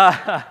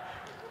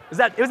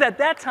it was at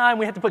that time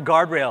we had to put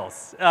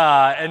guardrails.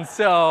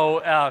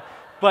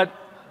 But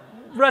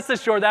rest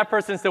assured, that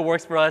person still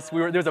works for us.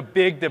 There was a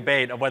big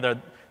debate of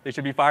whether they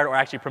should be fired or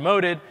actually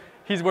promoted.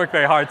 He's worked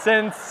very hard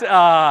since.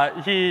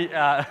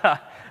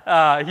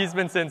 He's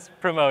been since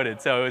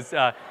promoted, so it was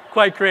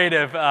quite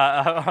creative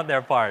on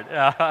their part.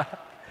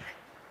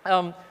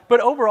 But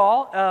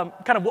overall,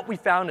 kind of what we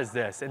found is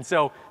this, and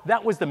so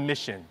that was the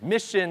mission.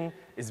 Mission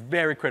is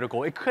very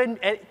critical. It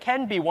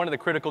can be one of the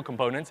critical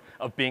components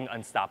of being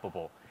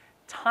unstoppable.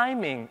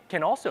 Timing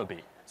can also be.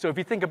 So if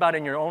you think about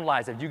in your own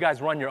lives, if you guys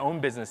run your own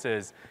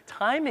businesses,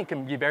 timing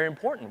can be very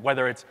important,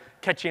 whether it's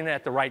catching it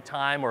at the right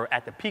time or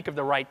at the peak of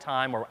the right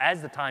time or as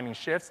the timing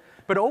shifts.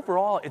 But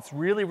overall, it's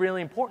really,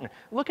 really important.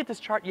 Look at this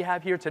chart you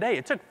have here today.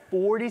 It took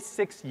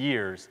 46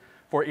 years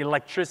for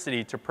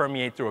electricity to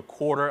permeate through a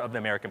quarter of the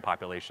American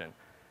population.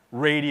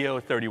 Radio,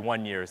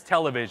 31 years.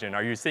 Television,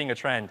 are you seeing a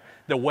trend?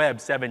 The web,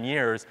 7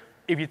 years.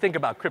 If you think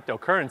about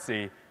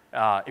cryptocurrency,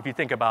 if you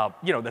think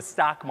about the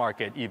stock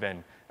market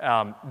even,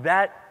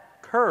 that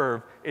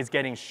curve is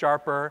getting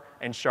sharper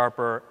and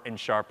sharper and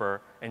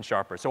sharper and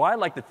sharper. So I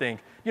like to think,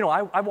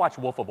 I've watched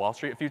Wolf of Wall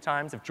Street a few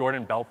times. If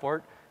Jordan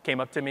Belfort came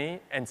up to me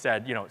and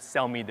said,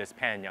 sell me this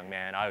pen, young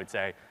man, I would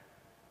say,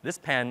 this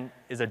pen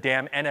is a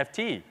damn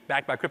NFT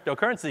backed by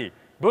cryptocurrency.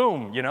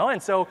 Boom,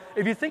 And so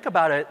if you think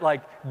about it,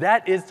 like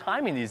that is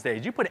timing these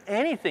days. You put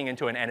anything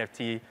into an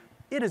NFT,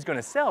 it is going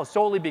to sell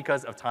solely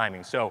because of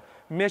timing. So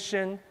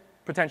mission,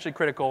 potentially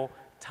critical.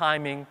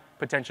 Timing,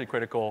 potentially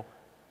critical.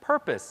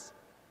 Purpose,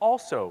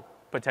 also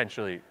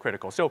potentially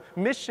critical. So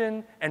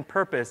mission and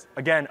purpose,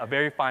 again, a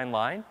very fine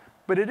line,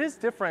 but it is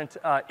different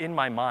in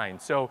my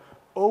mind. So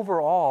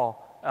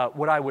overall,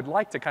 what I would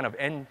like to kind of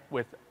end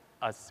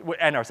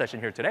our session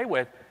here today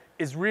with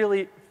is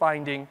really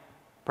finding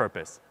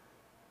purpose.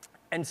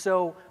 And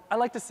so I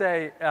like to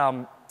say,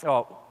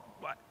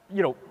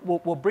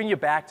 we'll bring you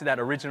back to that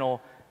original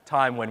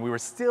time when we were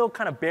still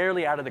kind of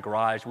barely out of the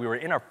garage. We were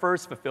in our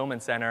first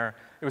fulfillment center.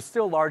 It was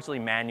still largely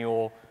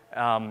manual,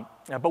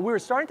 but we were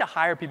starting to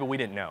hire people we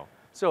didn't know.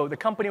 So the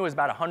company was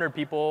about 100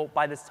 people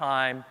by this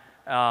time,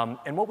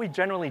 and what we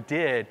generally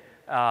did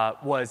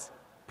was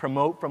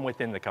promote from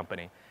within the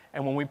company.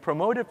 And when we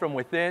promoted from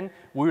within,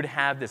 we would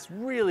have this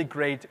really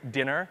great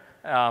dinner.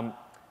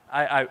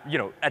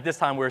 At this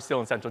time we were still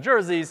in Central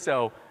Jersey,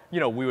 so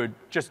we would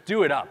just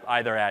do it up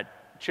either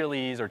at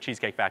Chili's or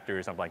Cheesecake Factory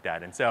or something like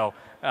that. And so,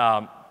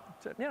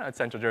 it's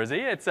Central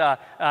Jersey.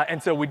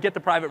 And so we'd get the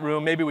private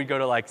room. Maybe we'd go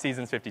to like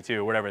Seasons 52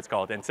 or whatever it's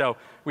called. And so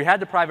we had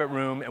the private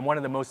room, and one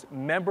of the most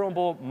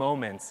memorable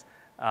moments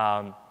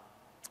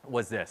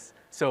was this.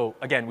 So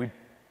again, we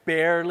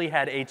barely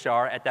had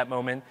HR at that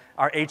moment.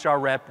 Our HR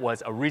rep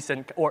was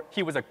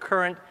he was a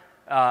current,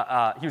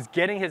 he was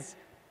getting his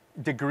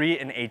degree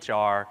in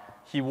HR.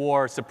 He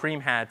wore Supreme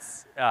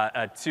hats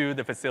to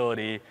the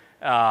facility.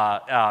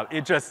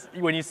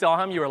 When you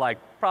saw him, you were like,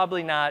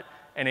 probably not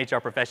an HR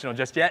professional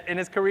just yet in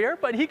his career,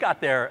 but he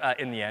got there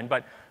in the end.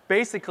 But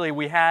basically,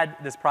 we had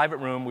this private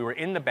room. We were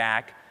in the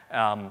back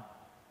and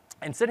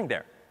sitting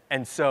there.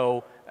 And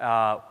so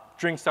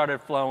drinks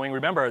started flowing.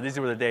 Remember, these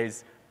were the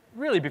days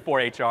really before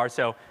HR.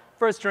 So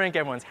first drink,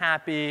 everyone's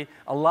happy.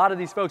 A lot of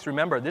these folks,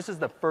 remember, this is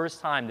the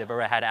first time they've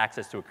ever had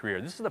access to a career.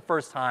 This is the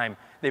first time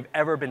they've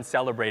ever been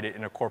celebrated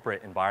in a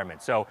corporate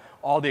environment. So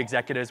all the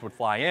executives would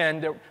fly in.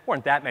 There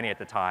weren't that many at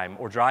the time,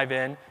 or drive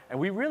in, and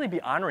we'd really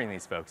be honoring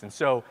these folks. And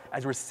so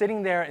as we're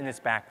sitting there in this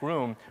back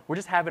room, we're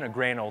just having a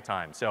grand old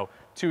time. So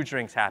 2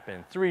 drinks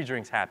happen, 3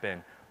 drinks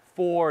happen,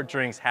 4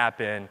 drinks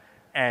happen,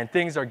 and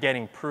things are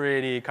getting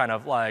pretty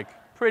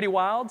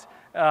wild.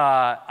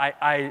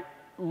 I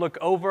look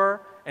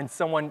over, and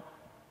someone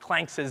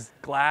clanks his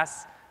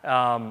glass,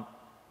 and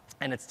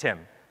it's Tim.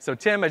 So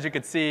Tim, as you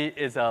could see,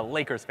 is a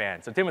Lakers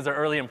fan. So Tim was an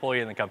early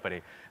employee in the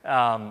company.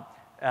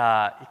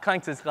 He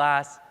clanks his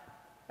glass,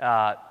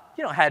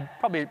 had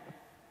probably a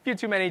few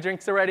too many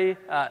drinks already,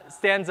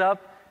 stands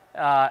up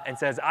and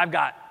says, I've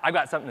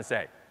got something to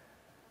say.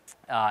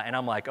 And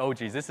I'm like, oh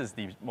geez, this is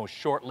the most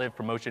short-lived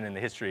promotion in the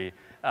history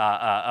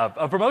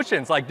of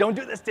promotions. Like, don't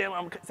do this, Tim.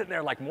 I'm sitting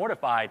there like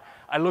mortified.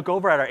 I look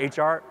over at our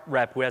HR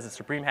rep who has a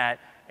Supreme hat,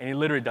 and he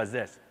literally does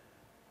this.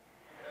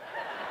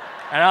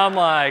 And I'm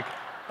like,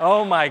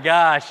 oh my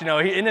gosh, you know,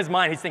 in his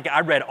mind, he's thinking,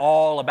 I read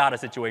all about a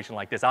situation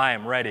like this. I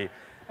am ready.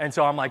 And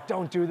so I'm like,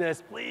 don't do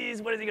this,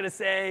 please. What is he going to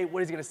say?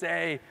 What is he going to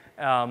say?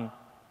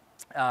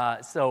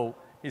 So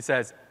he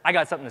says, I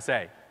got something to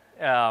say.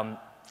 And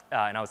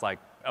I was like,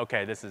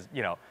 okay, this is,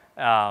 you know,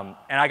 and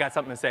I got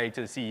something to say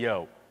to the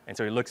CEO. And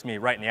so he looks me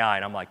right in the eye,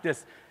 and I'm like,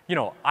 this, you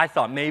know, I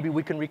thought maybe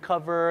we can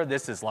recover.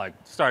 This is like,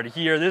 started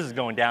here. This is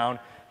going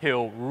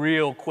downhill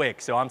real quick.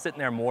 So I'm sitting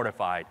there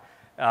mortified.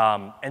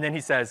 And then he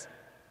says,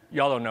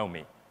 y'all don't know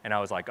me. And I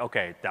was like,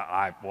 okay,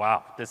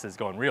 wow, this is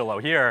going real low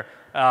here.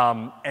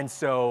 And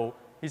so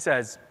he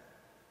says,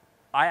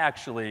 I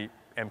actually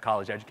am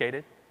college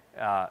educated,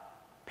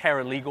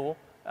 paralegal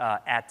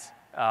at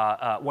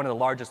one of the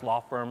largest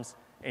law firms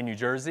in New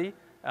Jersey.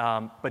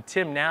 But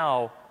Tim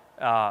now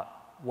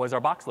was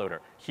our box loader.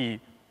 He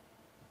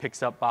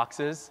picks up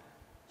boxes,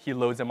 he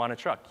loads them on a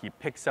truck. He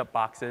picks up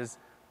boxes,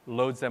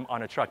 loads them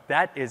on a truck.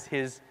 That is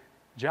his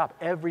job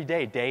every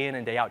day, day in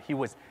and day out. He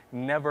was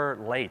never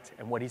late.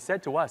 And what he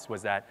said to us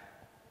was that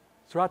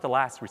throughout the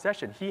last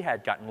recession, he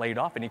had gotten laid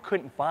off and he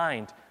couldn't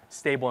find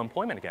stable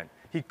employment again.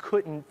 He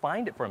couldn't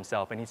find it for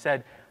himself. And he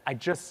said,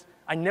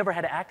 I never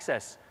had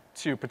access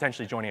to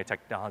potentially joining a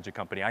technology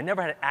company. I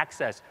never had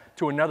access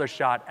to another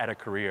shot at a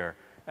career.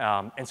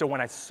 And so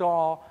when I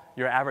saw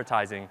your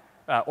advertising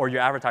or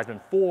your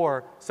advertisement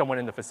for someone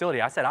in the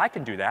facility, I said, I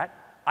can do that.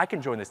 I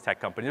can join this tech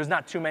company. There's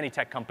not too many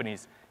tech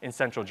companies in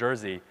Central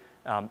Jersey.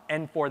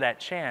 And for that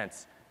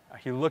chance,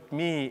 he looked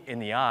me in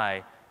the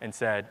eye and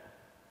said,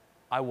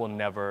 I will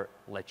never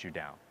let you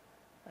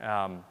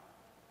down.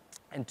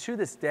 And to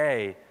this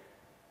day,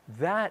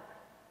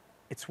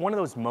 it's one of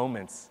those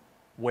moments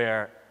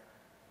where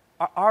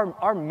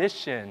our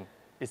mission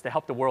is to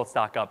help the world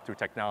stock up through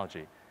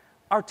technology.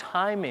 Our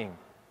timing,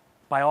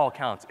 by all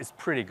accounts, is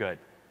pretty good.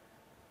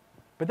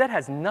 But that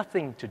has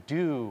nothing to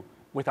do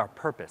with our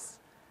purpose.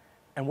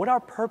 And what our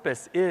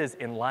purpose is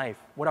in life,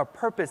 what our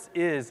purpose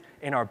is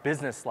in our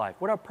business life,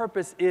 what our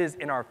purpose is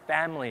in our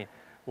family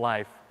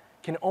life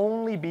can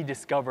only be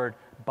discovered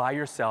by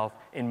yourself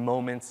in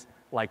moments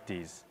like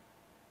these.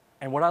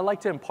 And what I'd like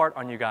to impart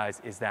on you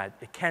guys is that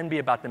it can be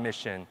about the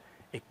mission,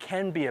 it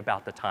can be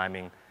about the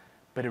timing,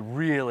 but it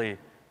really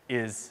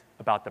is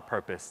about the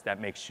purpose that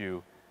makes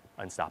you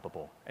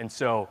unstoppable. And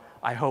so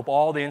I hope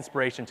all the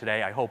inspiration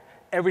today, I hope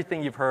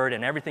everything you've heard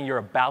and everything you're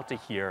about to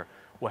hear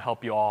will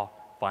help you all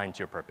find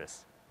your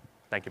purpose.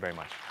 Thank you very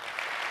much.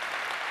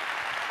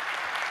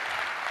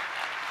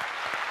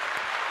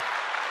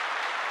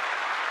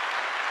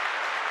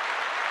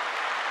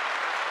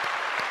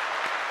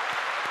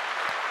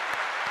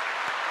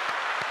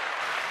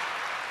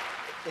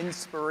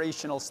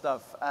 Inspirational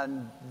stuff,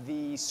 and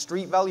the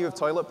street value of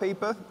toilet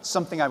paper,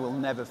 something I will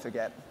never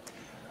forget.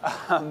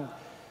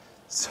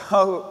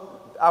 So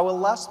our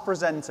last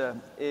presenter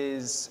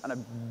is, and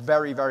I'm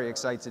very, very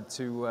excited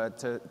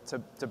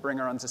to bring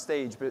her onto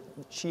stage, but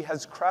she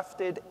has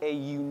crafted a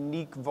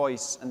unique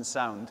voice and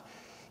sound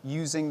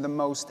using the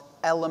most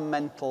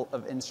elemental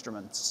of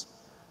instruments,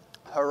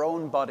 her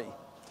own body.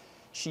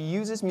 She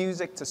uses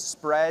music to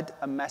spread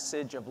a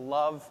message of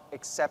love,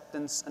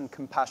 acceptance, and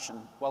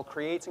compassion while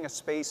creating a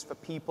space for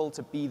people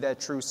to be their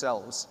true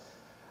selves.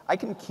 I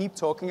can keep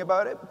talking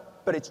about it,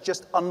 but it's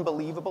just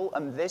unbelievable,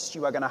 and this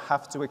you are going to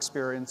have to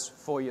experience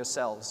for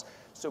yourselves.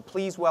 So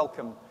please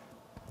welcome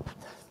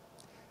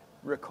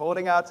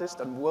recording artist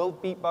and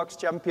world beatbox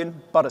champion,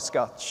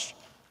 Butterscotch.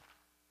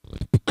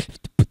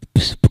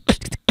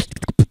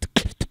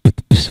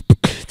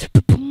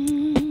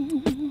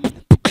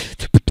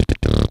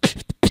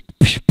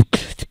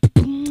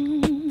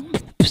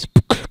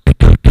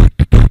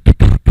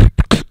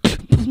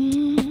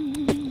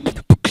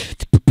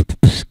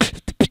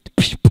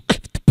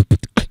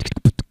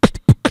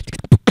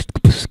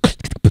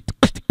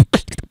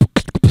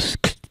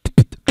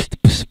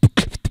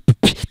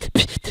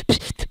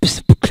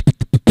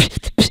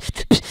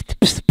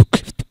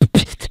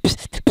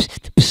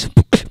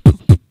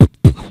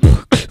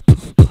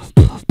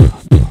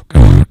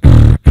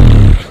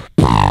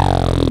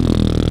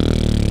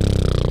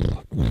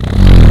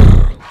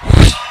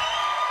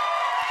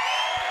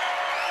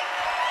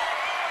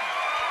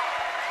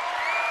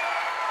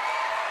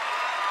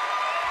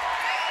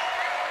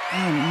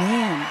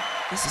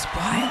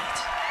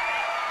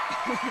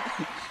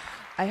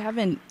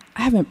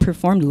 I haven't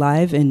performed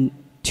live in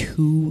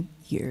 2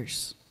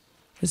 years.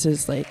 This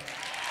is like,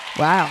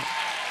 wow.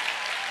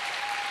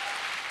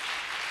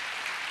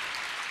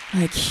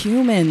 Like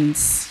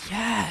humans,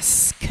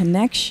 yes,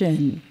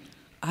 connection,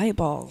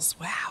 eyeballs,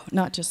 wow.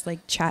 Not just like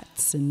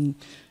chats and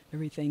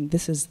everything.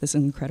 This is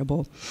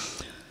incredible.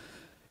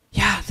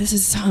 Yeah, this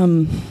is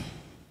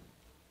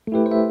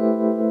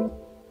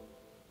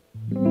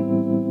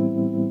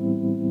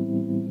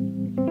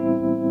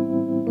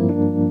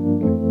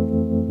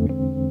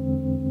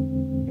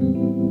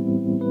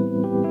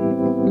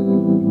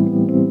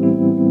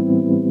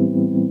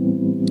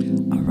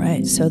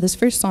So this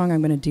first song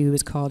I'm going to do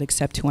is called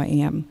Accept Who I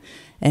Am,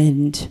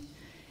 and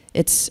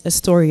it's a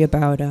story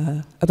about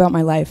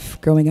my life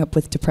growing up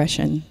with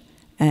depression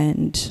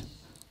and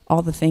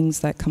all the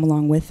things that come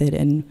along with it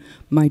and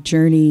my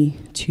journey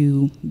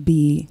to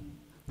be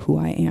who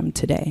I am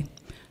today.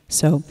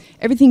 So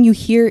everything you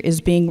hear is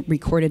being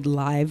recorded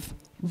live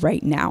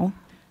right now.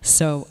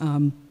 So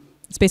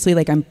it's basically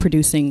like I'm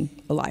producing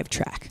a live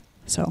track.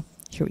 So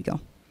here we go.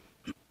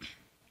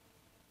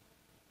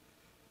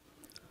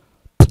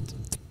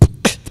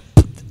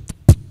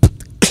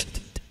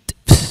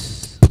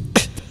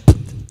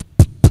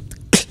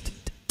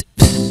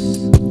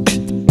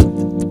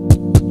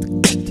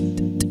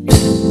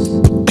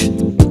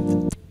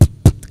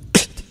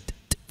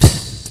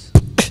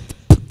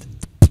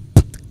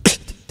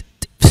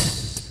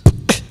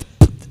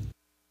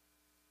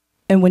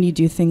 And when you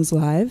do things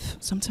live,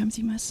 sometimes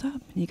you mess up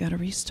and you gotta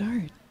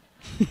restart.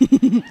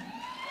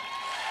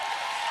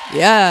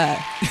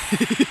 Yeah.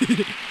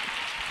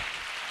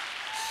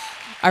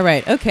 All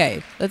right,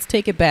 okay, let's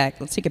take it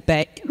back. Let's take it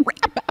back.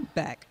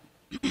 Back.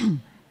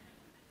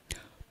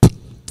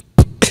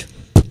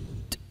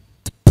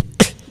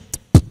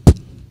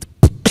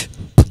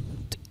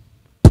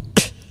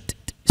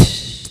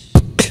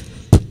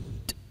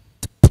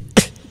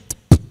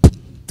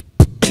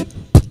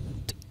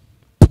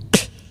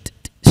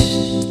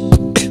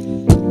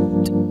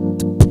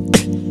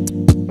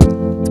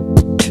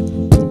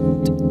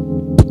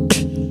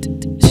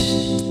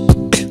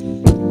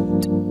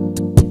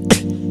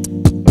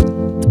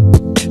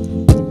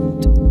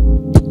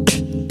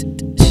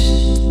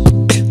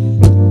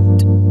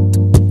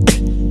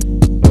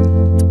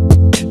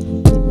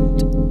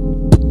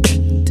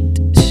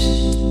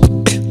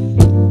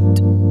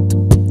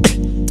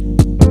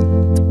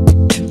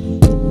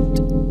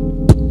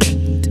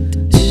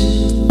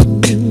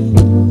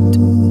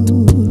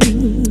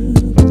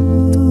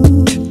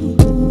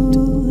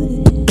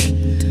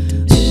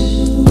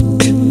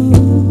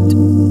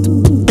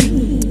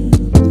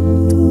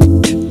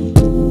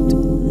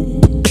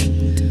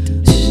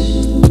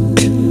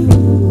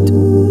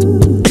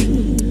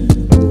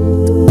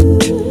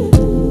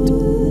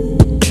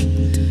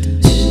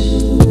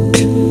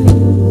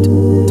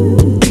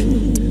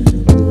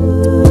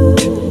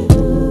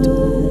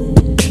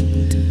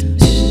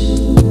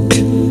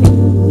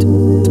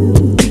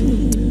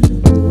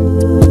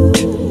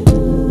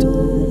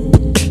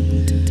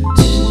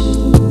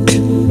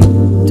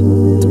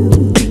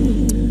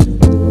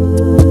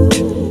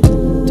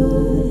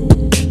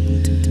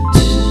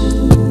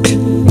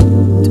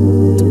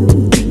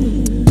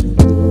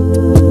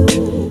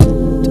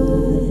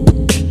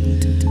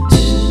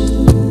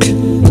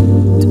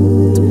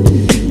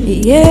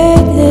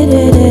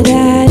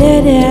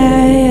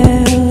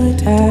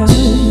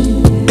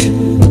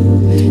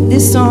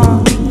 This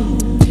song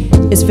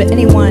is for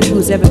anyone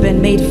who's ever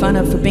been made fun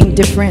of for being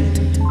different,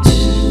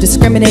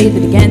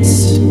 discriminated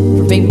against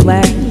for being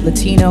black,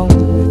 Latino,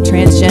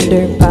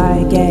 transgender,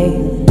 bi, gay.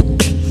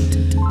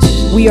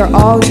 We are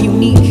all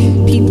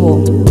unique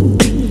people,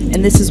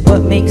 and this is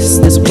what makes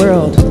this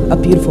world a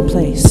beautiful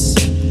place.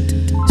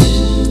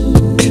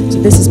 So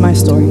this is my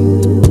story.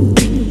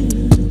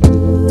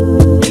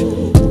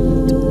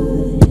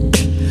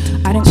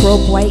 I didn't grow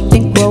up white,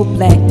 didn't grow up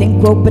black,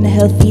 didn't grow up in a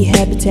healthy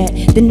habitat.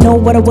 Didn't know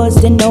what I was,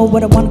 didn't know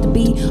what I wanted to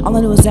be. All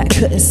I knew was that I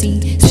couldn't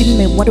see. Stephen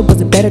made wonder,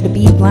 was it better to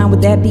be blind?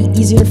 Would that be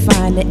easier to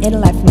find? The inner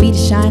light for me to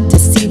shine, to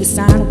see the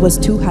sign was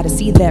too high to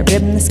see that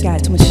rib in the sky.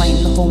 Too much light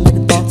in the home, like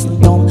the thoughts in the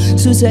dome.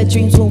 Suicide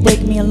dreams will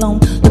wake me alone.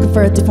 Looking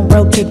for a different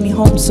world, take me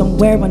home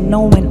somewhere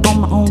unknown and on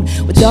my own.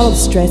 With all the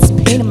stress,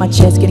 pain in my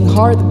chest, getting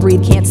hard to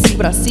breathe. Can't see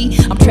what I see.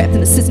 I'm trapped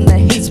in a system that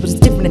hates what is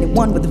different.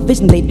 Anyone with a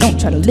vision, they don't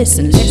try to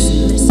listen,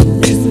 listen,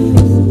 listen, listen.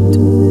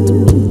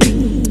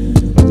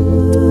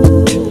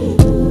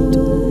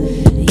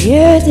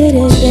 Yeah,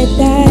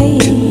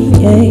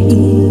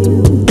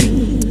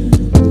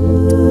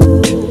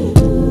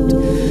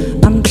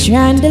 I'm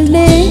trying to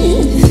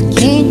live,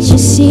 can't you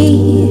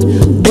see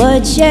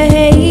what you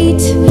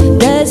hate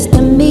does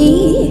to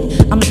me?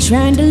 I'm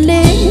trying to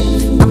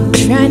live, I'm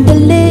trying to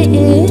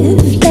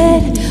live,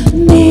 let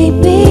me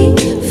be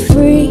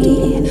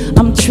free.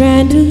 I'm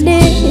trying to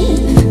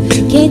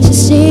live, can't you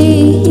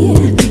see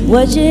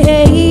what you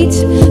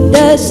hate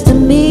does to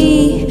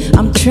me?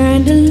 I'm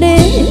trying to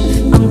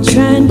live, I'm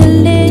trying to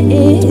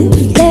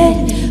live,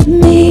 let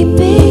me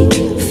be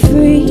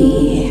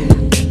free.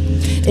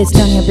 It's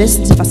none of your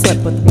business if I slept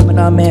with a woman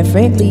or a man.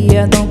 Frankly,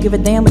 I don't give a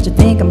damn what you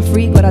think. I'm a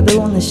freak, what I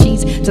do on the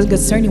sheets doesn't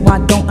concern you. I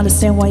don't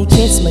understand why you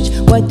care so much.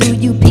 Why do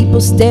you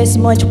people stare so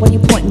much? Why you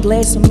point and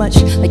glare so much?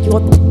 Like you're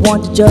the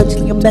one to judge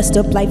your messed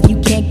up life. You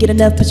can't get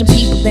enough pushing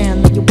people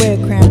down like you wear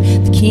a crown.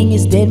 The king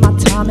is dead, my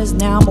time is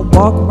now. I'ma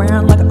walk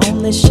around like I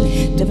own this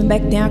shit. Never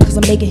back down cause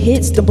I'm making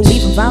hits. Don't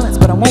believe in violence,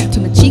 but I won't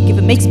turn the cheek if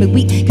it makes me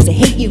weak. Cause I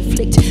hate you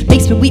inflict.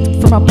 Makes me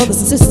weak for my brothers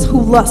and sisters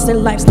who lost their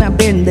lives now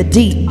buried in the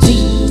deep, deep.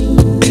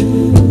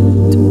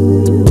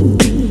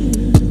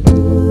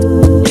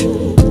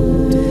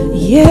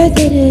 Yeah,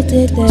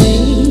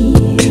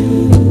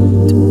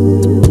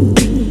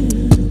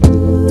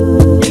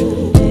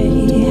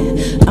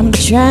 I'm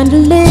trying to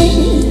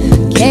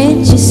live,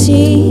 can't you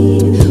see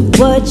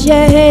what you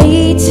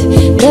hate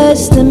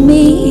does to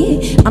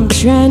me? I'm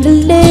trying to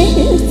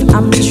live,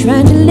 I'm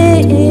trying to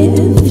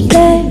live.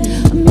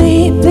 Let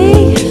me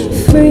be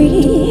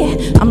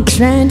free. I'm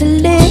trying to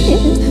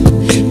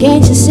live.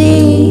 Can't you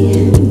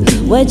see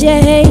what you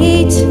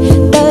hate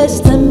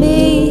does to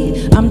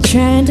me? I'm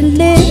trying to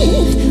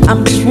live.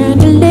 I'm trying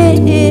to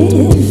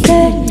live.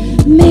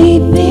 Let me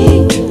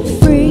be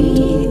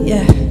free.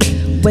 Yeah.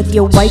 Whether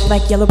you're white,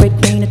 black, yellow,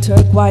 red, green, or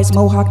turquoise,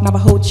 Mohawk,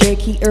 Navajo,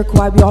 Cherokee,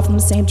 Iroquois, we all from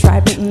the same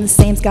tribe, written in the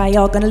same sky,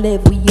 all gonna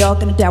live, we all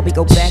gonna die, we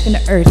go back into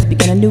earth,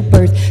 begin a new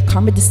birth,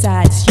 karma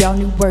decides y'all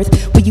new worth,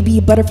 will you be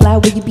a butterfly,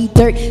 will you be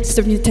dirt,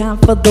 serving your time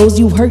for those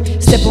you hurt,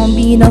 step on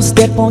me and I'll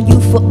step on you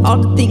for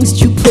all the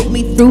things you put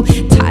me through,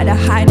 tired of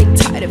hiding,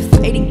 tired of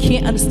fighting,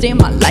 can't understand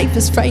my life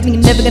is frightening,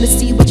 never gonna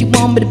see what you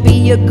want, but to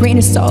be a grain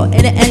of salt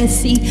and an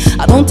NC,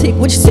 I don't take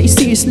what you say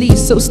seriously,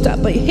 so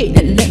stop by hate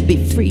and let me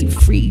free,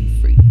 free,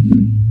 free.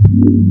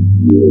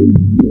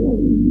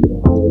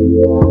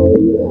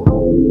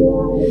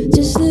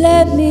 Just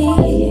let me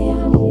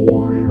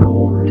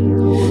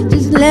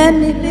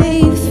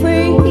be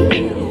free.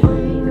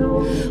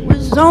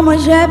 With so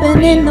much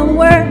happening in the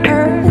world,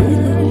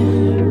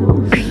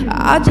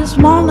 I just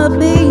wanna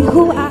be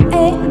who I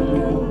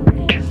am.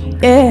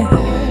 Yeah.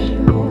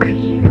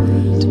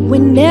 We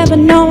never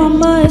know how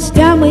much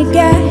time we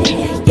got.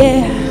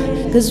 Yeah.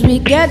 'Cause we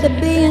got to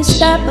be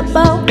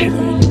unstoppable.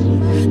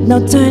 No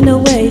time to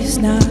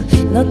waste now.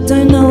 No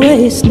time to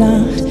waste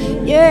now.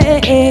 Yeah.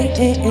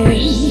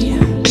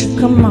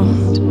 Come on.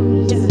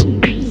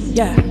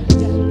 Yeah.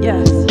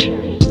 Yeah.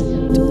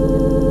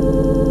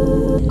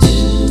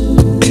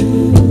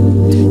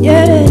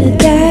 Yeah.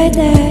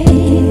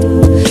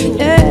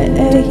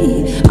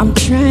 I'm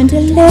trying to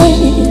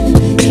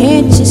live.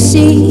 Can't you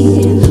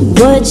see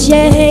what you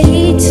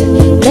hate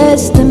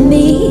does to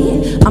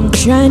me? I'm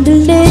trying to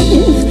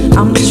live.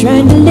 I'm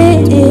trying to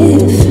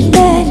live.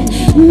 Let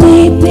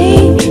me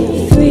be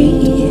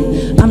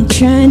free. I'm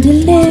trying to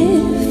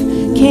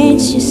live.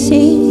 Can't you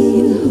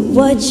see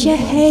what you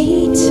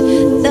hate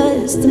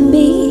does to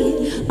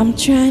me? I'm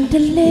trying to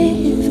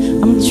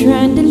live. I'm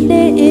trying to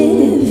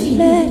live.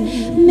 Let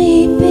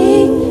me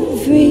be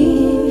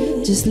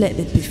free. Just let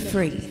me be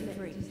free.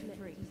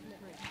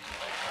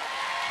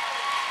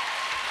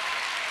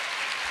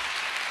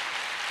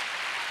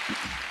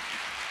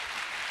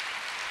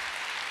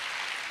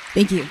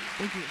 Thank you.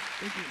 Thank you. Thank you.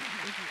 Thank you.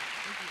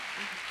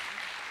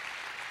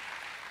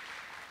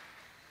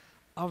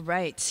 All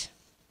right.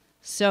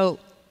 So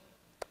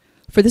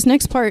for this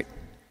next part,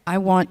 I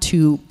want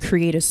to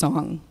create a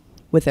song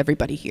with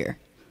everybody here.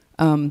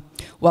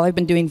 While I've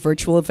been doing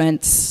virtual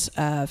events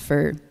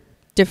for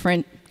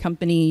different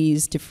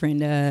companies,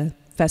 different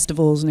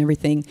festivals and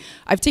everything,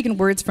 I've taken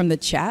words from the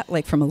chat,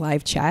 like from a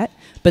live chat,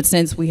 but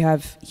since we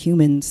have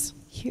humans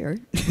here,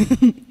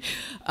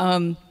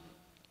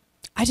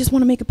 I just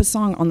want to make up a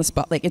song on the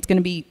spot. Like, it's going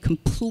to be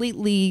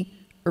completely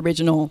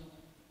original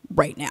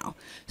right now.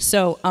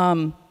 So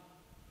I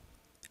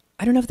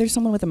don't know if there's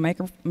someone with a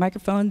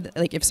microphone,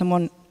 like if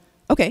someone,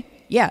 okay,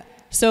 yeah.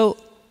 So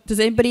does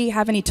anybody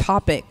have any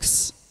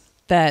topics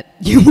that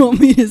you want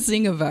me to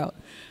sing about?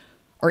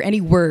 Or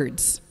any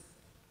words?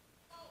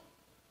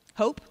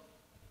 Hope?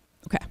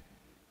 Okay.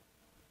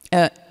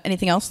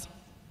 Anything else?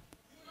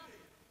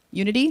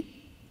 Unity?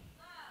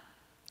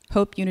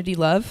 Hope, unity,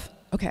 love?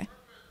 Okay.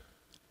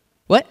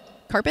 What?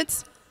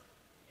 Carpets?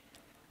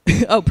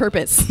 Oh,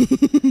 purpose.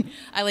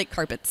 I like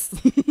carpets.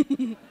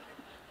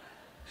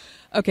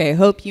 Okay,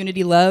 hope,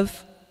 unity,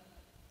 love,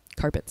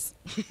 carpets.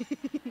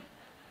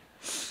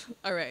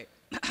 All right.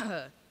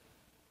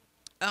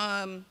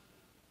 Let's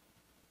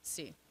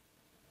see.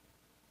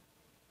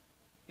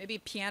 Maybe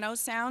piano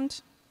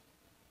sound?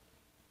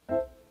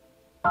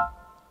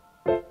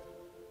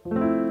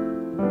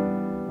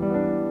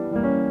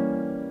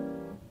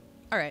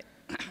 All right.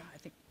 I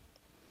think,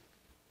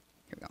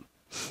 here we go.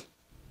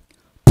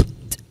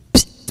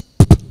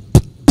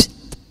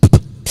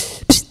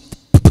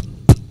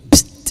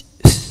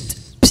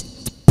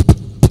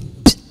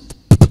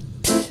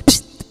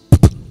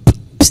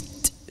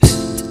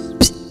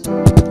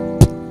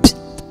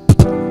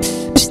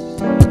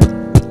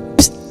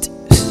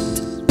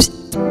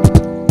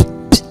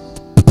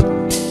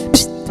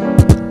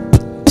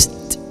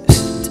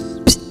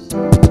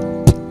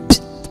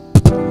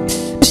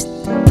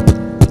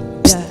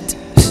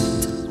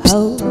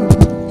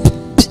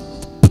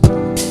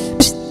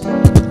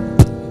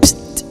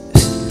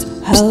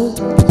 Hope,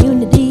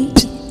 unity,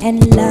 and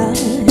love.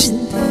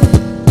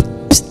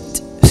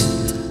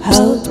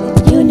 Hope,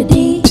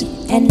 unity,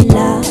 and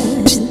love.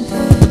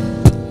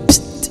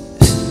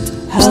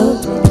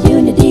 Hope,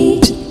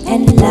 unity,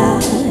 and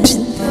love.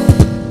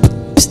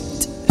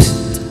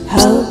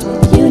 Hope,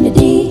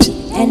 unity,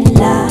 and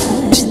love.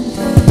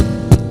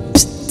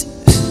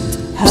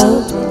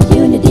 Hope,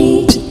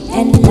 unity,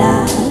 and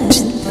love.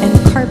 And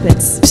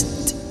carpets.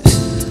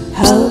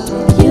 Hope,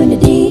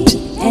 unity,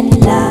 and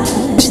love.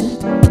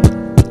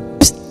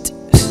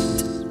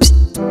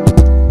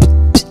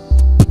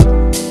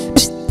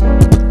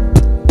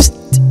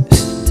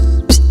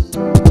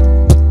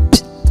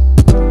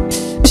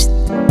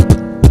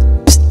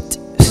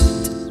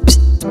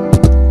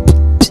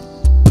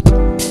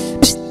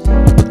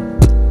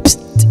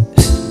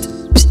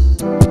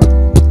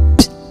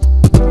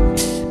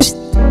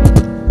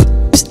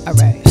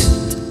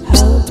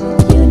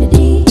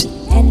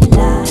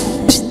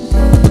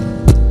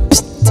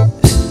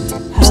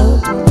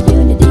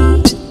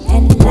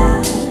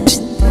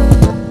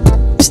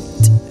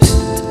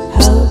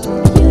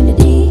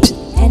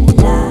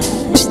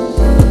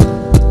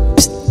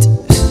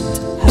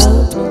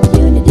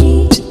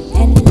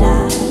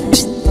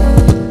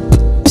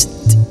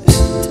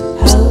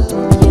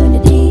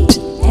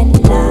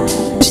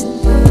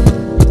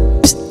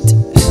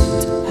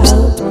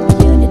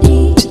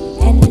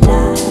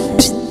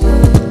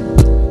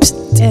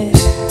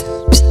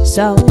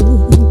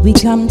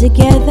 come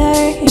together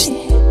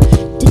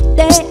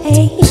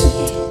today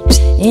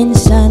in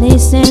sunny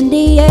San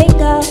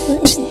Diego.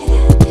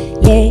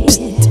 Yeah,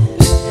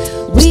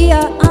 we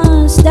are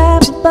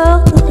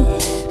unstoppable.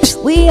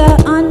 We are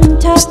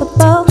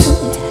untoppable.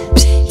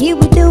 Here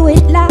we do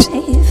it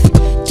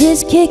live,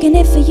 just kicking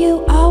it for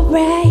you,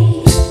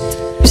 alright.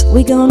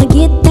 We gonna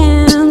get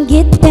down,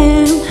 yeah,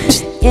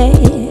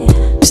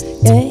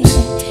 yeah.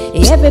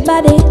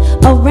 Everybody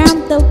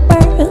around the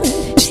world,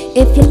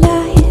 if you're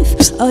live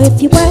or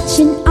if you're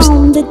watching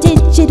on the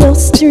digital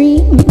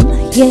stream,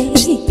 yeah,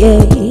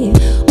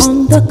 yeah,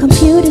 on the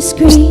computer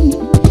screen,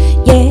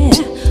 yeah.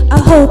 I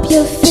hope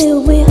you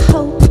feel with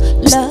hope,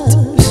 love,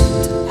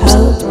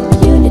 hope,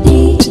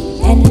 unity,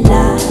 and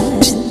love.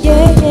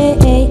 Yeah,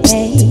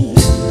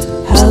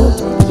 hope,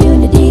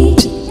 unity,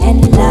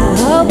 and love.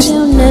 Hope,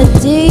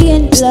 unity,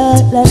 and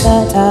love, love,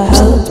 love.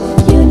 Hope,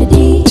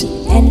 unity,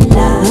 and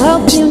love.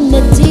 Hope,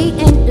 unity,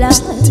 and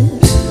love.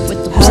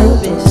 With the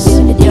purpose,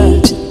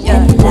 unity,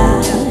 and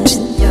love.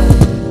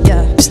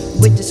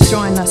 We're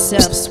destroying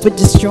ourselves, we're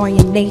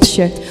destroying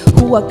nature.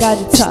 Who I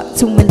gotta talk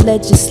to in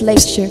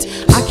legislature?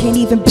 I can't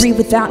even breathe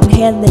without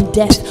inhaling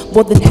death.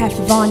 More than half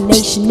of our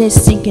nation is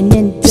sinking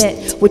in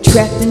debt. We're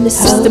trapped in the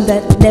system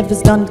that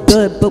never's done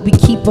good, but we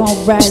keep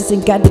on rising.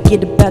 Gotta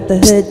get about the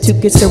hood. Too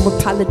concerned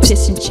with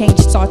politicians, change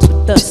starts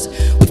with us.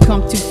 We've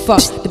come too far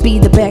to be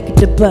the back of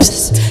the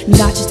bus.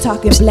 Not just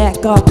talking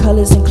black, all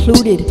colors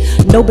included.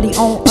 Nobody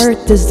on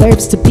earth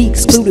deserves to be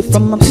excluded.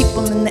 From my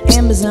people in the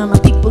Amazon, my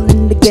people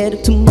in the ghetto,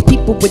 to my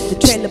people with the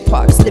trailer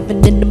parks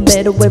living in the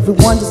meadow.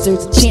 Everyone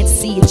deserves a chance to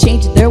see a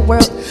change in their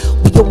world.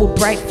 We owe a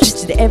bright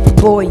future to every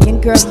boy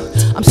and girl.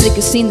 I'm sick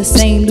of seeing the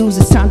same news.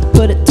 It's time to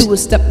put it to a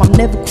step. I'm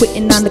never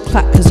quitting on the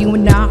clock, cause you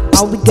and I,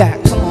 all we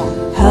got. Come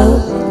on.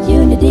 Hope,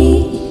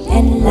 unity,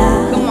 and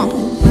love. Come on,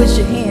 put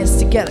your hands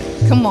together.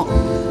 Come on.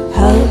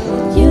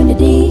 Hope,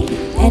 unity,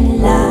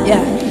 and love.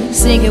 Yeah,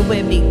 sing it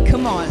with me.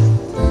 Come on.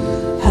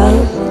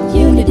 Hope,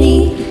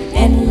 unity,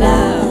 and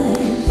love.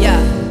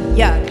 Yeah,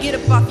 yeah, get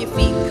up off your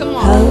feet. Come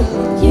on.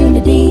 Hope,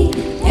 unity,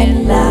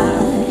 and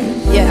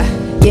love. Yeah,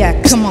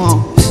 yeah, come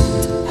on.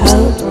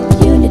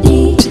 Hope,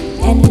 unity,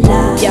 and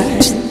love. Yeah,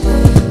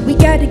 we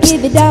gotta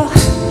give it all.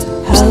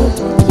 Hope,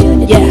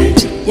 unity,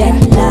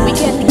 and love. We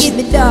gotta give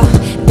it all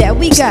that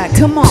we got.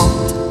 Come on.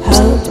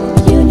 Hope,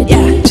 unity,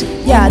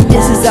 yeah,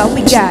 this is all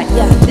we got.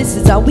 Yeah, this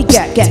is all we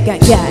got.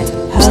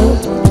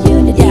 Hope,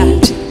 unity,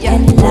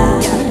 and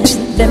love.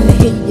 Yeah. Let me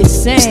hear you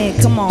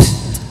sing. Come on.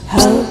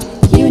 Hope,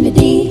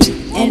 unity,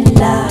 and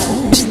love.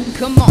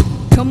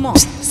 Come on,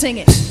 sing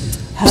it.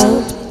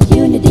 Hope,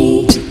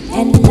 unity,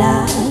 and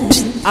love.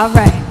 All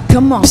right,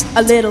 come on,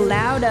 a little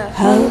louder.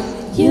 Hope,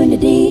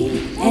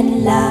 unity,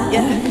 and love.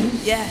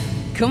 Yeah,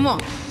 come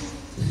on.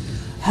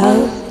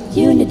 Hope,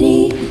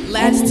 unity,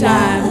 last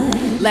time.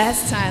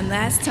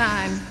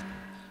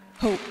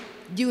 Hope,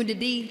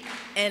 unity,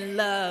 and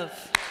love.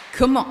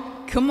 Come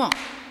on.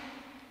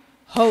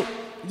 Hope,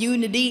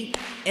 unity,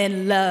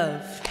 and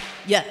love.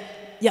 Yeah.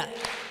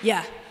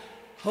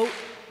 Hope,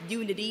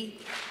 unity,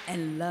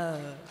 and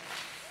love.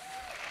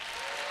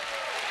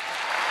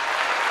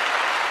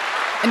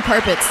 And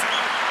carpets.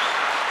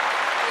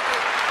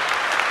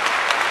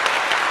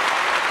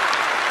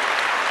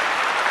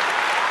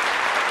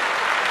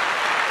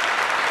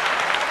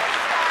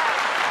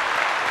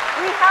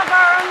 We have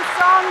our own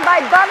song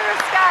by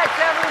Butterscotch,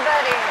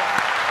 everybody.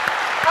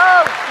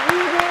 Hope,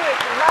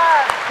 unique,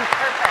 love, and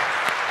purpose.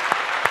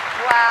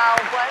 Wow,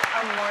 what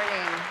a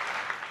morning.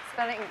 It's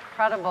been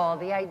incredible.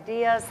 The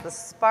ideas, the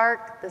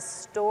spark, the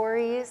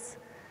stories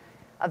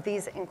of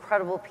these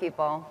incredible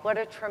people. What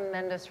a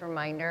tremendous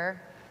reminder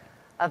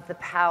of the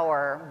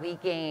power we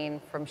gain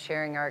from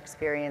sharing our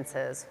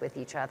experiences with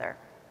each other.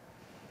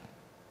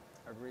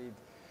 Agreed.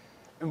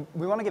 And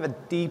we want to give a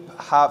deep,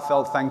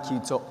 heartfelt thank you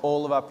to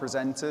all of our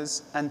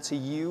presenters and to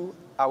you,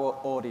 our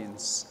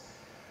audience.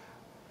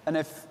 And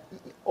if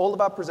all of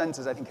our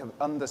presenters, I think, have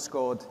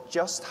underscored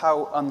just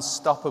how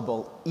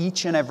unstoppable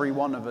each and every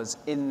one of us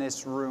in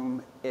this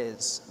room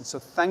is. And so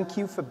thank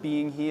you for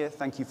being here.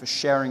 Thank you for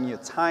sharing your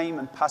time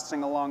and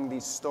passing along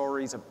these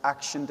stories of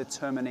action,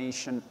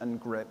 determination,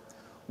 and grit.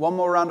 One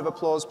more round of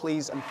applause,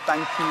 please, and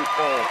thank you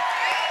all.